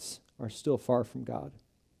hearts are still far from God.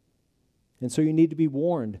 And so you need to be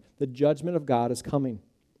warned. The judgment of God is coming.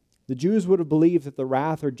 The Jews would have believed that the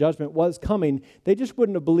wrath or judgment was coming. They just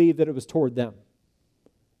wouldn't have believed that it was toward them.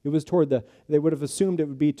 It was they would have assumed it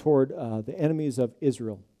would be toward the enemies of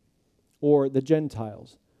Israel or the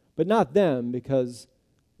Gentiles. But not them, because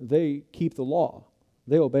they keep the law.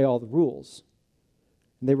 They obey all the rules.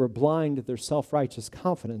 And they were blind to their self-righteous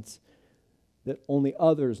confidence that only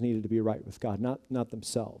others needed to be right with God, not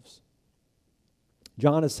themselves.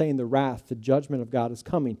 John is saying the wrath, the judgment of God is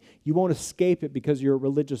coming. You won't escape it because you're a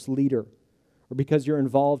religious leader or because you're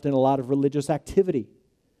involved in a lot of religious activity.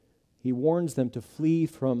 He warns them to flee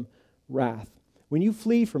from wrath. When you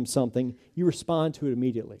flee from something, you respond to it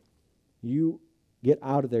immediately. You get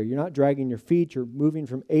out of there. You're not dragging your feet. You're moving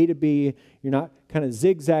from A to B. You're not kind of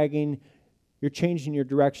zigzagging. You're changing your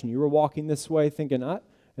direction. You were walking this way thinking, and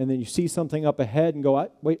then you see something up ahead and go,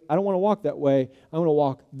 wait, I don't want to walk that way. I want to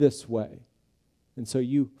walk this way. And so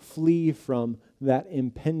you flee from that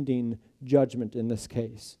impending judgment in this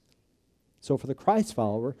case. So for the Christ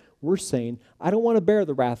follower, we're saying, I don't want to bear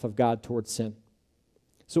the wrath of God towards sin.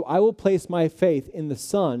 So I will place my faith in the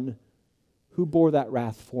Son who bore that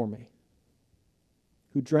wrath for me,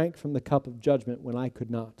 who drank from the cup of judgment when I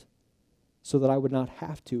could not, so that I would not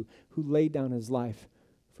have to, who laid down his life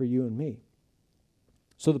for you and me.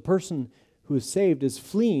 So the person who is saved is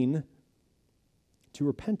fleeing to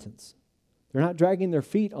repentance. They're not dragging their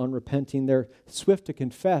feet on repenting. They're swift to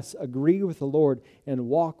confess, agree with the Lord, and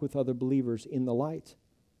walk with other believers in the light.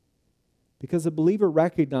 Because the believer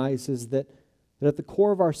recognizes that at the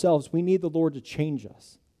core of ourselves, we need the Lord to change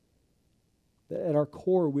us. That at our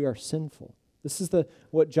core, we are sinful. This is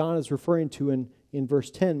what John is referring to in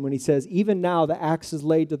verse 10 when he says, even now the axe is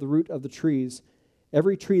laid to the root of the trees.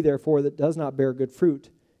 Every tree, therefore, that does not bear good fruit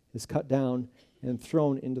is cut down and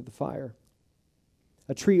thrown into the fire.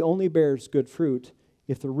 A tree only bears good fruit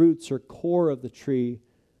if the roots or core of the tree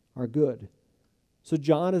are good. So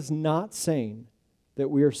John is not saying that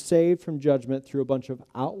we are saved from judgment through a bunch of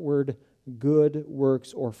outward good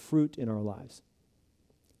works or fruit in our lives.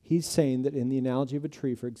 He's saying that in the analogy of a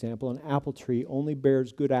tree, for example, an apple tree only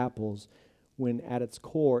bears good apples when at its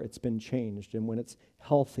core it's been changed and when it's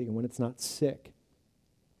healthy and when it's not sick.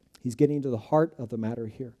 He's getting to the heart of the matter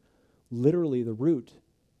here. Literally, the root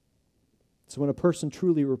So when a person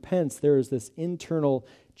truly repents, there is this internal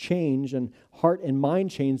change and heart and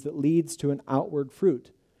mind change that leads to an outward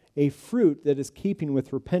fruit. A fruit that is keeping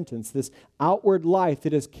with repentance, this outward life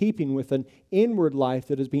that is keeping with an inward life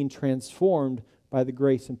that is being transformed by the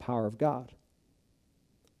grace and power of God.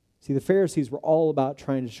 See, the Pharisees were all about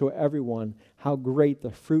trying to show everyone how great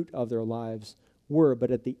the fruit of their lives were,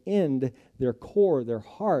 but at the end, their core, their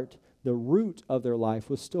heart, the root of their life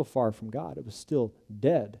was still far from God. It was still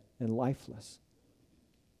dead and lifeless.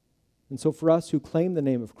 And so for us who claim the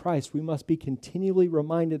name of Christ, we must be continually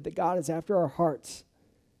reminded that God is after our hearts.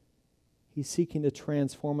 He's seeking to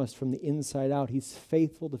transform us from the inside out. He's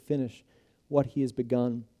faithful to finish what He has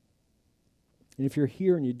begun. And if you're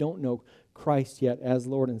here and you don't know Christ yet as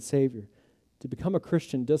Lord and Savior, to become a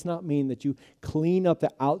Christian does not mean that you clean up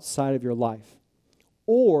the outside of your life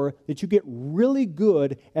or that you get really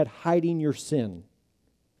good at hiding your sin.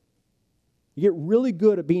 You get really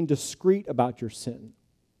good at being discreet about your sin.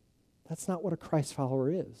 That's not what a Christ follower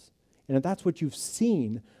is. And if that's what you've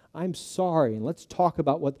seen, I'm sorry. And let's talk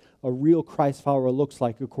about what a real Christ follower looks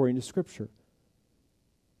like according to Scripture.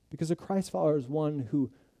 Because a Christ follower is one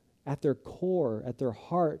who, at their core, at their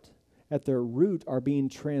heart, at their root, are being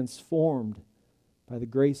transformed by the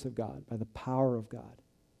grace of God, by the power of God,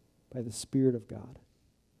 by the Spirit of God.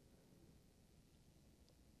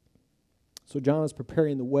 So John is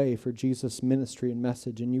preparing the way for Jesus' ministry and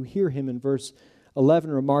message. And you hear him in verse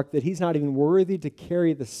 11 remark that he's not even worthy to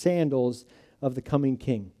carry the sandals of the coming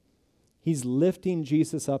king. He's lifting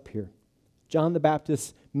Jesus up here. John the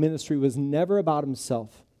Baptist's ministry was never about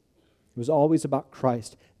himself. It was always about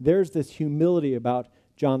Christ. There's this humility about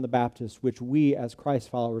John the Baptist, which we as Christ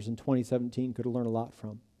followers in 2017 could learn a lot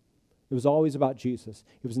from. It was always about Jesus.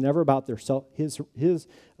 It was never about his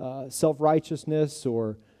self-righteousness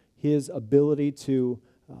or his ability to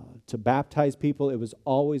baptize people. It was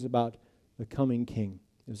always about the coming king.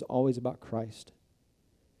 It was always about Christ.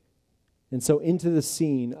 And so into the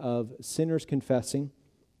scene of sinners confessing,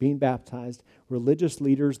 being baptized, religious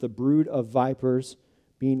leaders, the brood of vipers,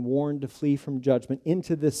 being warned to flee from judgment,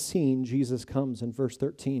 into this scene Jesus comes in verse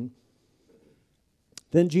 13.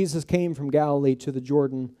 Then Jesus came from Galilee to the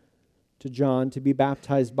Jordan to John to be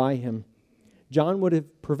baptized by him. John would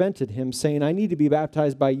have prevented him, saying, I need to be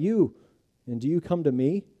baptized by you, and do you come to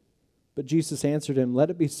me? But Jesus answered him, let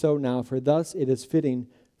it be so now, for thus it is fitting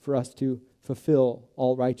for us to fulfill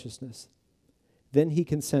all righteousness. Then he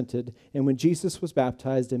consented, and when Jesus was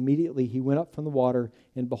baptized, immediately he went up from the water,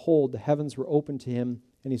 and behold, the heavens were opened to him,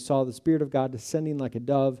 and he saw the Spirit of God descending like a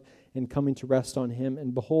dove and coming to rest on him.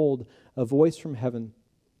 And behold, a voice from heaven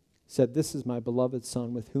said, this is my beloved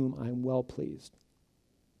Son, with whom I am well pleased.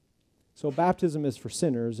 So baptism is for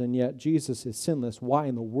sinners, and yet Jesus is sinless. Why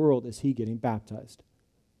in the world is he getting baptized?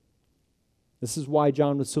 This is why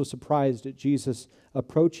John was so surprised at Jesus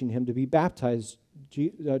approaching him to be baptized.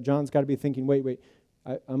 John's got to be thinking, wait,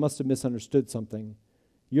 I must have misunderstood something.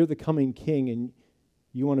 You're the coming king, and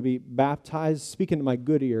you want to be baptized? Speak into my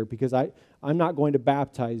good ear, because I'm not going to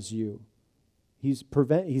baptize you.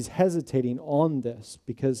 He's hesitating on this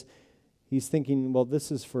because he's thinking, well,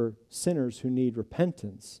 this is for sinners who need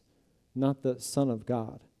repentance, not the Son of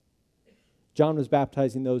God. John was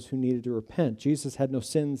baptizing those who needed to repent. Jesus had no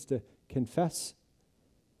sins to confess.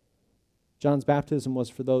 John's baptism was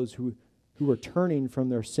for those who were turning from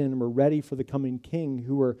their sin and were ready for the coming king,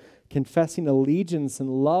 who were confessing allegiance and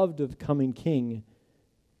love to the coming king.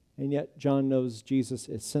 And yet John knows Jesus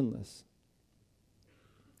is sinless.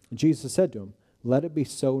 And Jesus said to him, let it be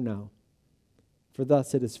so now, for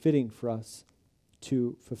thus it is fitting for us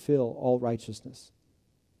to fulfill all righteousness.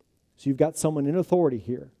 So you've got someone in authority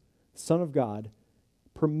here, Son of God,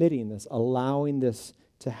 permitting this, allowing this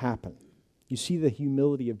to happen. You see the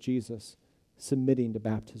humility of Jesus submitting to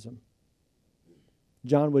baptism.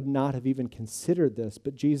 John would not have even considered this,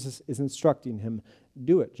 but Jesus is instructing him,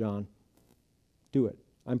 do it, John. Do it.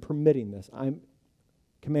 I'm permitting this. I'm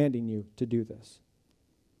commanding you to do this.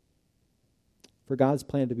 For God's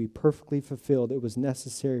plan to be perfectly fulfilled, it was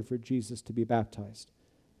necessary for Jesus to be baptized.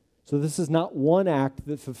 So this is not one act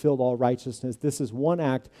that fulfilled all righteousness. This is one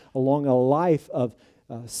act along a life of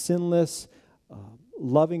sinless,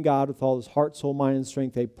 loving God with all his heart, soul, mind, and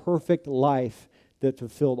strength, a perfect life that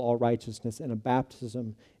fulfilled all righteousness, and a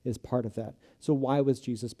baptism is part of that. So why was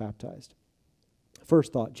Jesus baptized?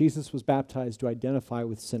 First thought, Jesus was baptized to identify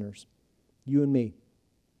with sinners, you and me.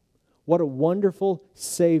 What a wonderful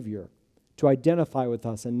Savior to identify with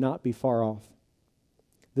us and not be far off.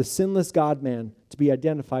 The sinless God-man to be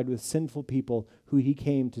identified with sinful people who he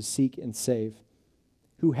came to seek and save,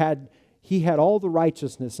 who had He had all the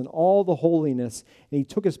righteousness and all the holiness, and he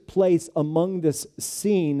took his place among this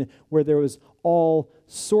scene where there was all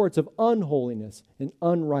sorts of unholiness and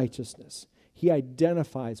unrighteousness. He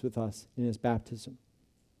identifies with us in his baptism.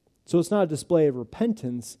 So it's not a display of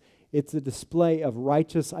repentance, it's a display of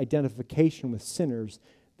righteous identification with sinners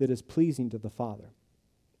that is pleasing to the Father.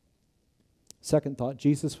 Second thought,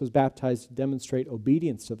 Jesus was baptized to demonstrate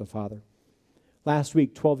obedience to the Father. Last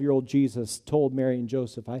week, 12-year-old Jesus told Mary and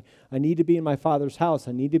Joseph, I need to be in my Father's house.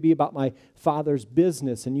 I need to be about my Father's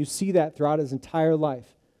business. And you see that throughout his entire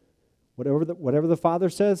life. Whatever the Father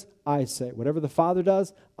says, I say. Whatever the Father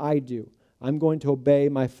does, I do. I'm going to obey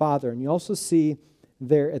my Father. And you also see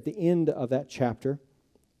there at the end of that chapter,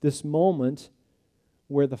 this moment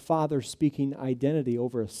where the Father's speaking identity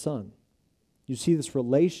over a son. You see this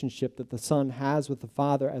relationship that the Son has with the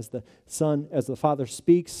Father as the Father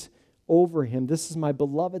speaks over him. This is my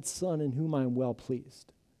beloved Son in whom I am well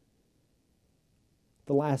pleased.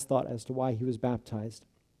 The last thought as to why he was baptized.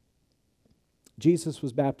 Jesus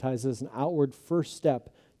was baptized as an outward first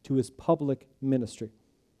step to his public ministry.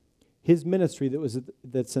 His ministry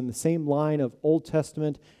that's in the same line of Old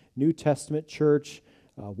Testament, New Testament church,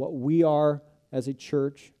 what we are as a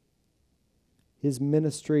church. His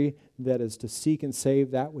ministry that is to seek and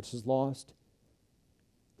save that which is lost.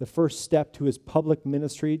 The first step to his public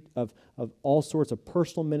ministry of all sorts of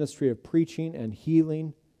personal ministry of preaching and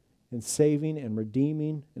healing and saving and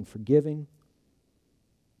redeeming and forgiving.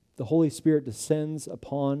 The Holy Spirit descends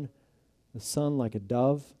upon the Son like a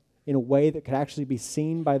dove in a way that could actually be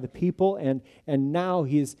seen by the people, and now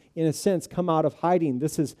he's, in a sense, come out of hiding.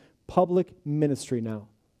 This is public ministry now,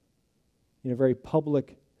 in a very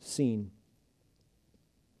public scene.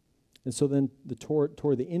 And so then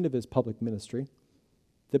toward the end of his public ministry,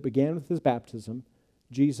 that began with his baptism,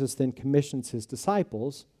 Jesus then commissions his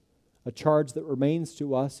disciples, a charge that remains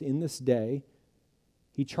to us in this day.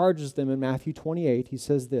 He charges them in Matthew 28. He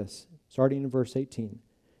says this, starting in verse 18.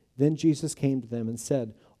 Then Jesus came to them and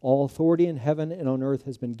said, all authority in heaven and on earth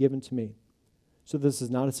has been given to me. So this is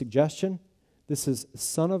not a suggestion. This is the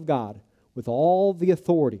Son of God with all the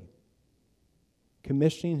authority,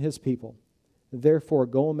 commissioning his people. Therefore,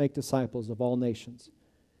 go and make disciples of all nations,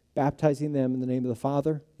 baptizing them in the name of the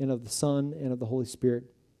Father and of the Son and of the Holy Spirit,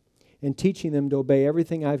 and teaching them to obey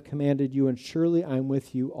everything I've commanded you, and surely I'm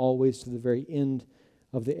with you always to the very end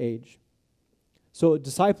of the age. So a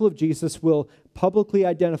disciple of Jesus will publicly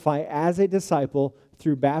identify as a disciple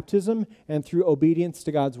through baptism and through obedience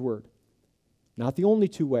to God's word. Not the only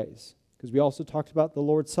two ways, because we also talked about the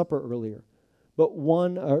Lord's Supper earlier. But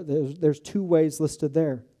there's two ways listed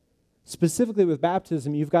there. Specifically with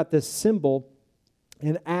baptism, you've got this symbol,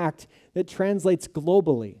 an act that translates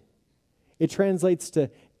globally. It translates to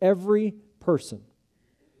every person,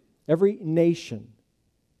 every nation,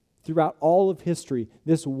 throughout all of history.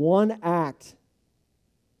 This one act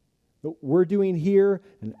that we're doing here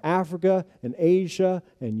in Africa and Asia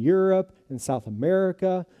and Europe and South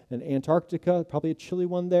America and Antarctica, probably a chilly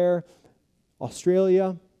one there,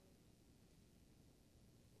 Australia.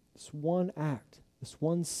 This one act, this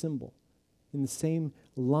one symbol, in the same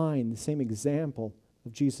line, the same example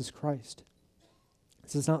of Jesus Christ.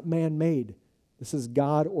 This is not man-made. This is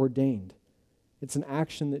God-ordained. It's an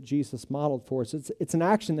action that Jesus modeled for us. It's an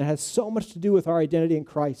action that has so much to do with our identity in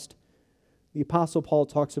Christ. The Apostle Paul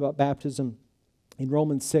talks about baptism in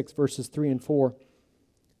Romans 6, verses 3 and 4,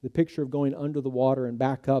 the picture of going under the water and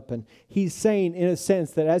back up. And he's saying, in a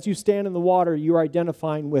sense, that as you stand in the water, you're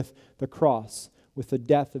identifying with the cross, with the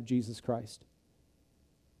death of Jesus Christ.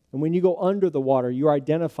 And when you go under the water, you're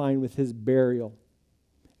identifying with his burial.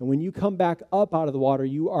 And when you come back up out of the water,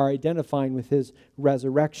 you are identifying with his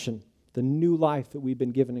resurrection, the new life that we've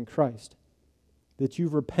been given in Christ. That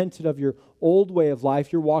you've repented of your old way of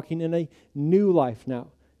life, you're walking in a new life now.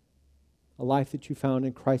 A life that you found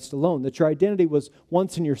in Christ alone. That your identity was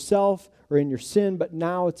once in yourself or in your sin, but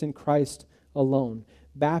now it's in Christ alone.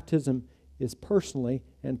 Baptism is personally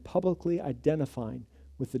and publicly identifying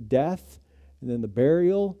with the death and then the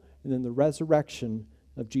burial and then the resurrection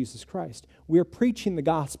of Jesus Christ. We are preaching the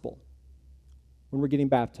gospel when we're getting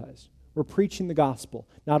baptized. We're preaching the gospel,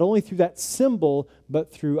 not only through that symbol,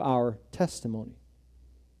 but through our testimony.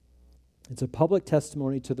 It's a public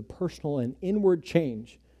testimony to the personal and inward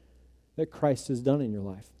change that Christ has done in your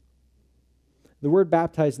life. The word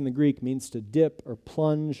baptize in the Greek means to dip or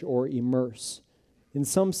plunge or immerse. In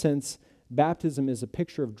some sense, baptism is a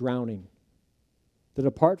picture of drowning. That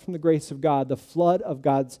apart from the grace of God, the flood of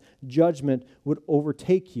God's judgment would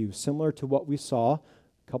overtake you, similar to what we saw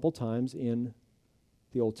a couple times in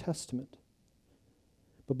the Old Testament.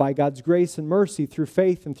 But by God's grace and mercy, through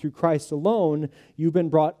faith and through Christ alone, you've been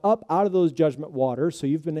brought up out of those judgment waters. So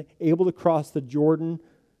you've been able to cross the Jordan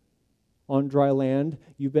on dry land.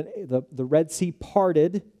 You've been the Red Sea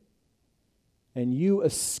parted, and you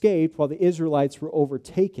escaped while the Israelites were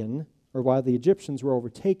overtaken, or while the Egyptians were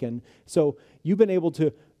overtaken. So you've been able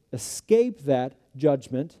to escape that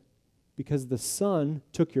judgment because the Son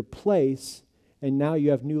took your place, and now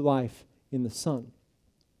you have new life in the Son.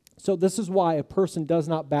 So this is why a person does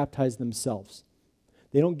not baptize themselves.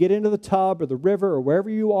 They don't get into the tub or the river or wherever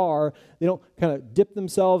you are. They don't kind of dip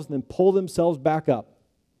themselves and then pull themselves back up.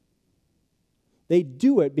 They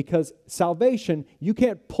do it because salvation, you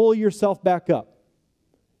can't pull yourself back up.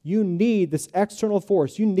 You need this external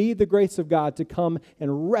force. You need the grace of God to come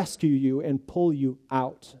and rescue you and pull you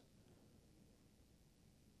out.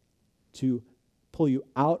 To pull you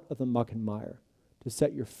out of the muck and mire. To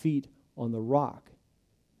set your feet on the rock.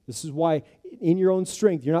 This is why in your own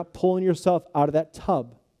strength, you're not pulling yourself out of that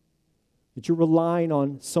tub. That you're relying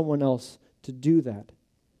on someone else to do that.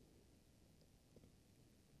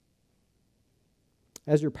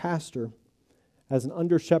 As your pastor, as an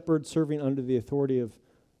under-shepherd serving under the authority of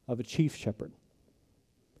a chief shepherd,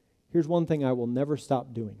 here's one thing I will never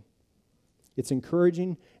stop doing. It's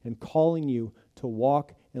encouraging and calling you to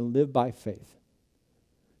walk and live by faith.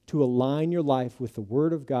 To align your life with the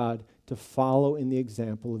Word of God, to follow in the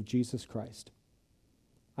example of Jesus Christ.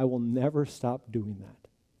 I will never stop doing that.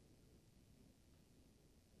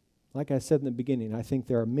 Like I said in the beginning, I think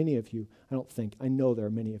there are many of you, I know there are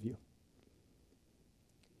many of you,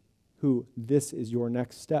 who this is your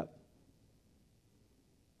next step.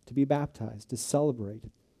 To be baptized, to celebrate.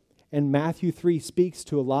 And Matthew 3 speaks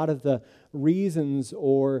to a lot of the reasons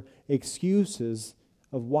or excuses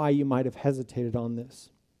of why you might have hesitated on this.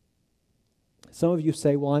 Some of you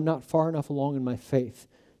say, well, I'm not far enough along in my faith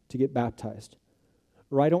to get baptized.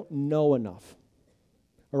 Or I don't know enough.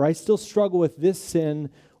 Or I still struggle with this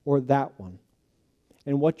sin or that one.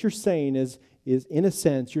 And what you're saying is in a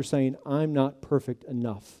sense, you're saying, I'm not perfect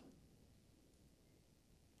enough.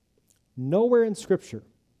 Nowhere in Scripture,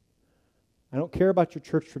 I don't care about your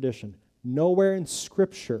church tradition, nowhere in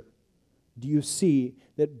Scripture do you see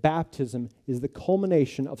that baptism is the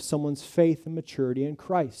culmination of someone's faith and maturity in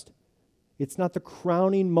Christ. It's not the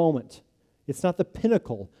crowning moment. It's not the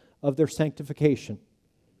pinnacle of their sanctification.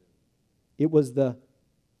 It was the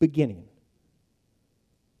beginning.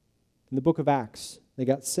 In the book of Acts, they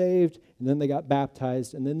got saved, and then they got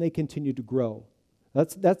baptized, and then they continued to grow.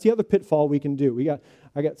 That's the other pitfall we can do.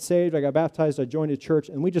 I got saved, I got baptized, I joined a church,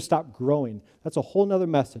 and we just stopped growing. That's a whole other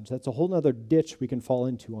message. That's a whole other ditch we can fall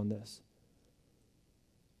into on this.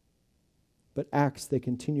 But Acts, they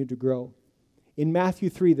continued to grow. In Matthew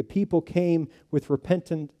 3, the people came with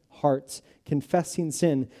repentant hearts, confessing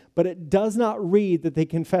sin, but it does not read that they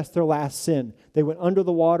confessed their last sin. They went under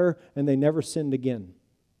the water and they never sinned again.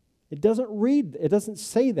 It doesn't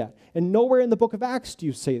say that. And nowhere in the book of Acts do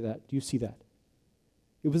you see that.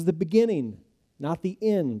 It was the beginning, not the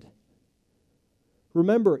end.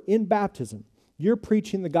 Remember, in baptism, you're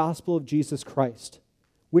preaching the gospel of Jesus Christ,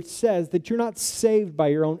 which says that you're not saved by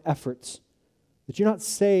your own efforts. That you're not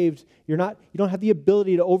saved, you don't have the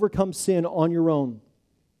ability to overcome sin on your own.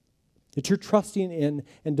 That you're trusting in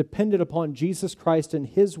and dependent upon Jesus Christ and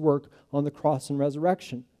His work on the cross and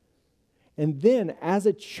resurrection. And then, as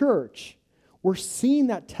a church, we're seeing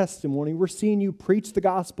that testimony. We're seeing you preach the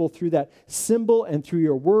gospel through that symbol and through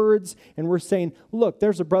your words. And we're saying, look,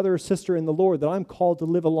 there's a brother or sister in the Lord that I'm called to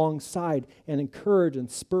live alongside and encourage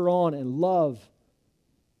and spur on and love.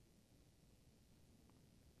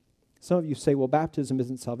 Some of you say, well, baptism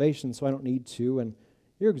isn't salvation, so I don't need to. And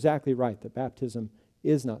you're exactly right that baptism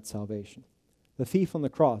is not salvation. The thief on the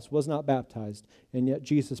cross was not baptized, and yet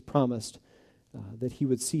Jesus promised that he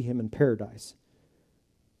would see him in paradise.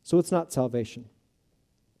 So it's not salvation.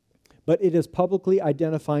 But it is publicly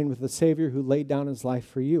identifying with the Savior who laid down His life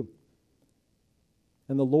for you,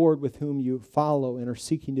 and the Lord with whom you follow and are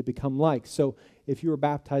seeking to become like. So if you were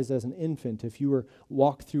baptized as an infant, if you were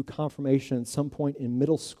walked through confirmation at some point in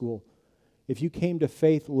middle school, if you came to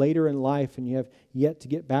faith later in life and you have yet to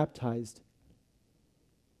get baptized,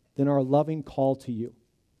 then our loving call to you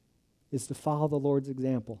is to follow the Lord's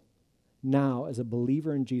example now as a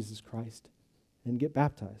believer in Jesus Christ and get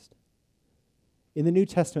baptized. In the New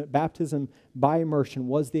Testament, baptism by immersion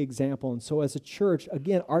was the example. And so as a church,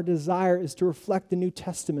 again, our desire is to reflect the New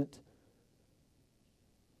Testament.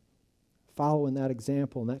 Follow in that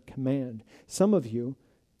example and that command. Some of you,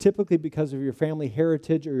 typically because of your family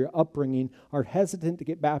heritage or your upbringing, are hesitant to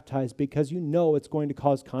get baptized because you know it's going to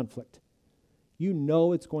cause conflict. You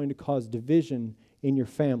know it's going to cause division in your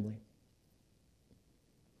family.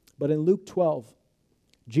 But in Luke 12,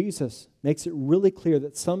 Jesus makes it really clear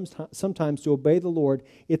that sometimes to obey the Lord,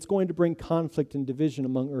 it's going to bring conflict and division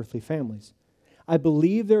among earthly families. I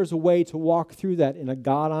believe there's a way to walk through that in a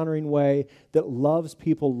God-honoring way that loves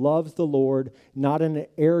people, loves the Lord, not in an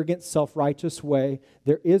arrogant, self-righteous way.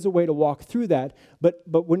 There is a way to walk through that. But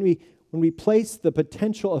when we place the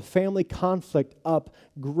potential of family conflict up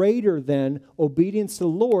greater than obedience to the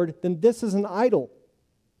Lord, then this is an idol.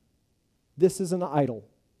 This is an idol.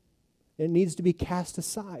 It needs to be cast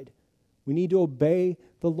aside. We need to obey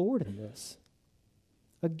the Lord in this.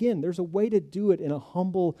 Again, there's a way to do it in a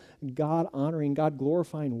humble, God-honoring,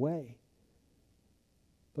 God-glorifying way.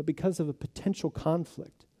 But because of a potential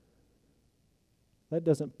conflict, that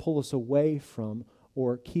doesn't pull us away from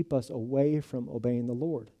or keep us away from obeying the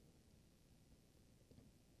Lord.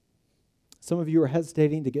 Some of you are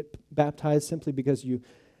hesitating to get baptized simply because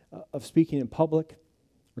of speaking in public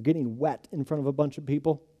or getting wet in front of a bunch of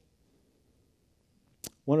people.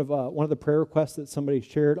 One of the prayer requests that somebody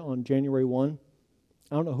shared on January 1,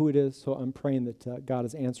 I don't know who it is, so I'm praying that God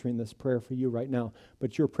is answering this prayer for you right now.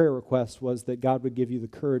 But your prayer request was that God would give you the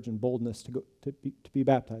courage and boldness to be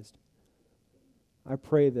baptized. I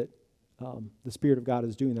pray that the Spirit of God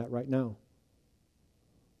is doing that right now.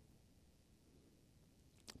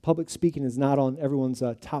 Public speaking is not on everyone's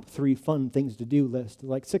top 3 fun things to do list.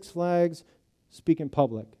 Like Six Flags, speak in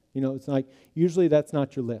public. It's like, usually that's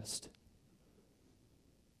not your list.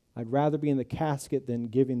 I'd rather be in the casket than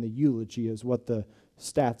giving the eulogy, is what the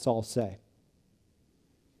stats all say.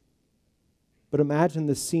 But imagine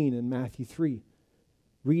the scene in Matthew 3.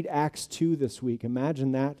 Read Acts 2 this week.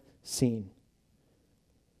 Imagine that scene.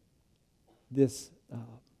 This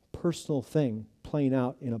personal thing playing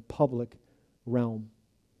out in a public realm.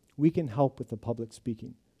 We can help with the public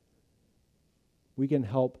speaking. We can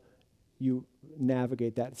help you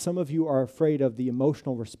navigate that. Some of you are afraid of the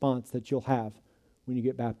emotional response that you'll have when you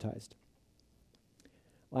get baptized.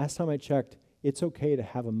 Last time I checked, it's okay to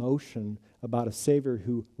have emotion about a Savior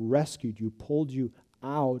who rescued you, pulled you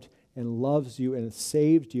out, and loves you, and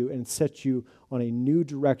saved you, and set you on a new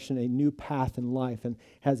direction, a new path in life, and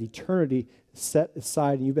has eternity set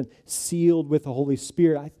aside, and you've been sealed with the Holy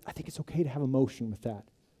Spirit. I think it's okay to have emotion with that.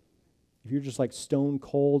 If you're just like stone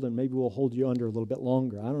cold, and maybe we'll hold you under a little bit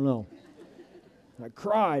longer. I don't know. I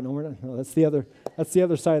cry. No, we're not. No, that's the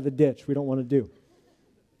other side of the ditch we don't want to do.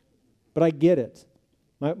 But I get it.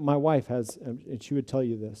 My wife has, and she would tell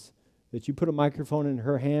you this, that you put a microphone in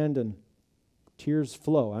her hand and tears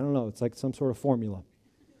flow. I don't know. It's like some sort of formula.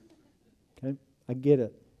 Okay? I get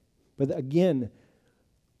it. But again,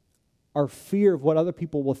 our fear of what other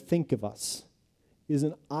people will think of us is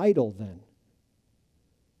an idol then.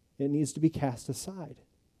 It needs to be cast aside.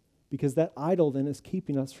 Because that idol then is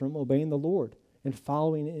keeping us from obeying the Lord and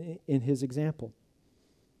following in His example.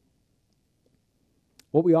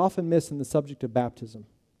 What we often miss in the subject of baptism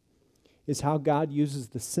is how God uses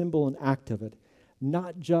the symbol and act of it,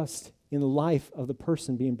 not just in the life of the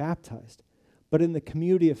person being baptized, but in the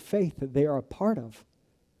community of faith that they are a part of.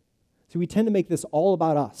 So we tend to make this all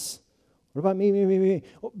about us. What about me?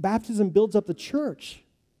 Well, baptism builds up the church.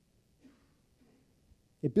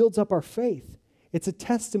 It builds up our faith. It's a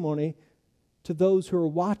testimony to those who are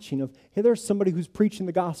watching of, hey, there's somebody who's preaching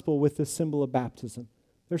the gospel with this symbol of baptism.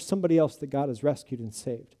 There's somebody else that God has rescued and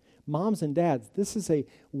saved. Moms and dads, this is a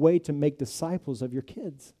way to make disciples of your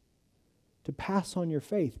kids, to pass on your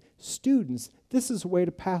faith. Students, this is a way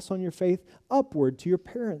to pass on your faith upward to your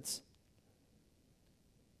parents.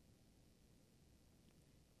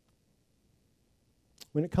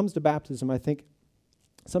 When it comes to baptism, I think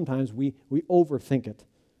sometimes we overthink it.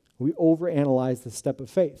 We overanalyze the step of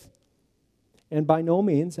faith. And by no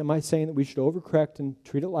means am I saying that we should overcorrect and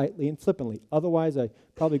treat it lightly and flippantly. Otherwise, I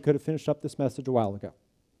probably could have finished up this message a while ago.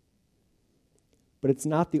 But it's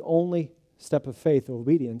not the only step of faith or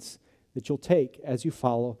obedience that you'll take as you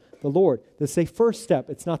follow the Lord. This is a first step.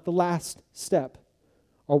 It's not the last step.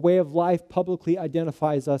 Our way of life publicly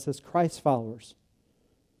identifies us as Christ followers.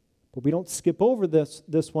 But we don't skip over this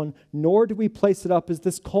one, nor do we place it up as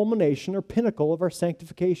this culmination or pinnacle of our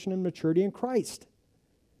sanctification and maturity in Christ.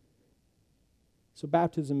 So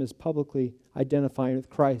baptism is publicly identifying with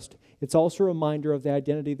Christ. It's also a reminder of the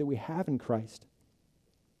identity that we have in Christ.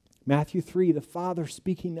 Matthew 3, the Father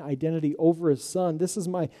speaking the identity over His Son. This is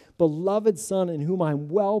my beloved Son in whom I'm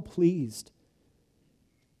well pleased.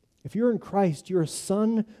 If you're in Christ, you're a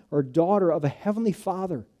son or daughter of a heavenly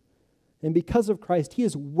Father. And because of Christ, He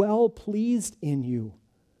is well pleased in you.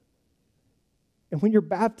 And when you're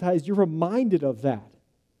baptized, you're reminded of that.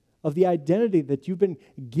 of the identity that you've been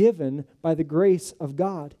given by the grace of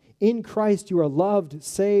God. In Christ you are loved,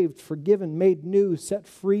 saved, forgiven, made new, set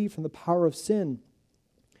free from the power of sin.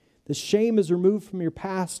 The shame is removed from your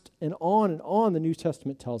past, and on, the New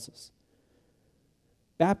Testament tells us.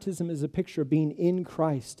 Baptism is a picture of being in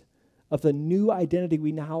Christ, of the new identity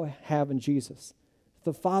we now have in Jesus.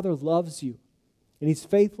 The Father loves you, and He's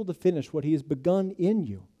faithful to finish what He has begun in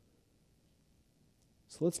you.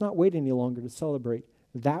 So let's not wait any longer to celebrate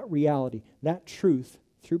that reality, that truth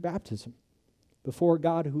through baptism, before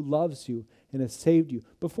God who loves you and has saved you,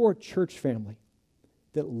 before a church family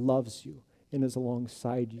that loves you and is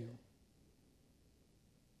alongside you,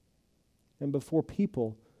 and before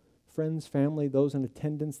people, friends, family, those in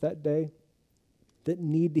attendance that day, that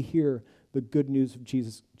need to hear the good news of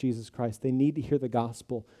Jesus Christ. They need to hear the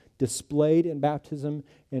gospel displayed in baptism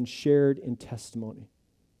and shared in testimony.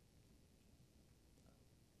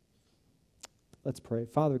 Let's pray.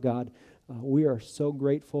 Father God, we are so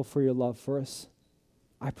grateful for your love for us.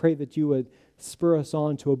 I pray that you would spur us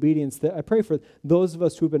on to obedience. I pray for those of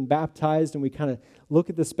us who have been baptized and we kind of look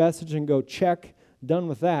at this message and go, check, done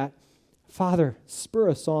with that. Father, spur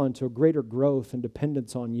us on to a greater growth and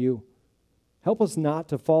dependence on you. Help us not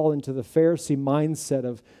to fall into the Pharisee mindset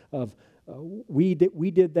of we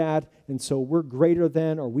did that and so we're greater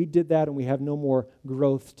than, or we did that and we have no more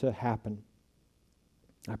growth to happen.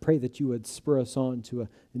 I pray that you would spur us on to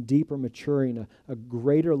a deeper maturing, a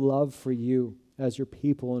greater love for you as your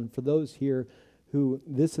people. And for those here who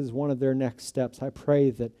this is one of their next steps, I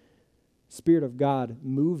pray that Spirit of God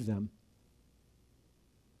move them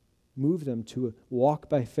to walk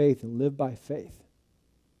by faith and live by faith.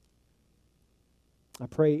 I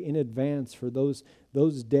pray in advance for those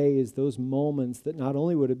days, those moments, that not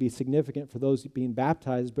only would it be significant for those being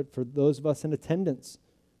baptized, but for those of us in attendance,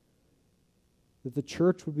 that the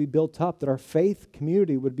church would be built up, that our faith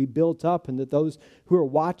community would be built up, and that those who are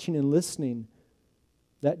watching and listening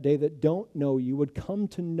that day that don't know you would come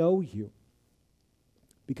to know you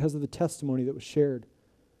because of the testimony that was shared,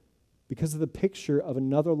 because of the picture of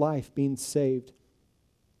another life being saved.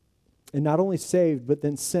 And not only saved, but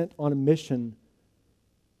then sent on a mission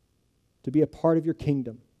to be a part of your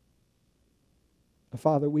kingdom.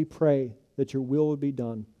 Father, we pray that your will would be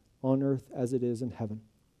done on earth as it is in heaven.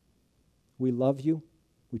 We love you.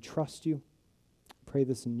 We trust you. Pray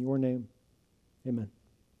this in your name. Amen.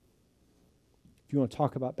 If you want to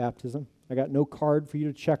talk about baptism, I got no card for you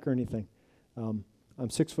to check or anything. I'm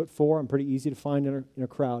 6'4". I'm pretty easy to find in a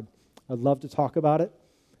crowd. I'd love to talk about it.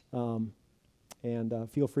 And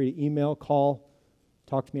feel free to email, call,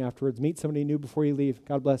 talk to me afterwards. Meet somebody new before you leave.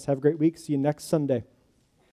 God bless. Have a great week. See you next Sunday.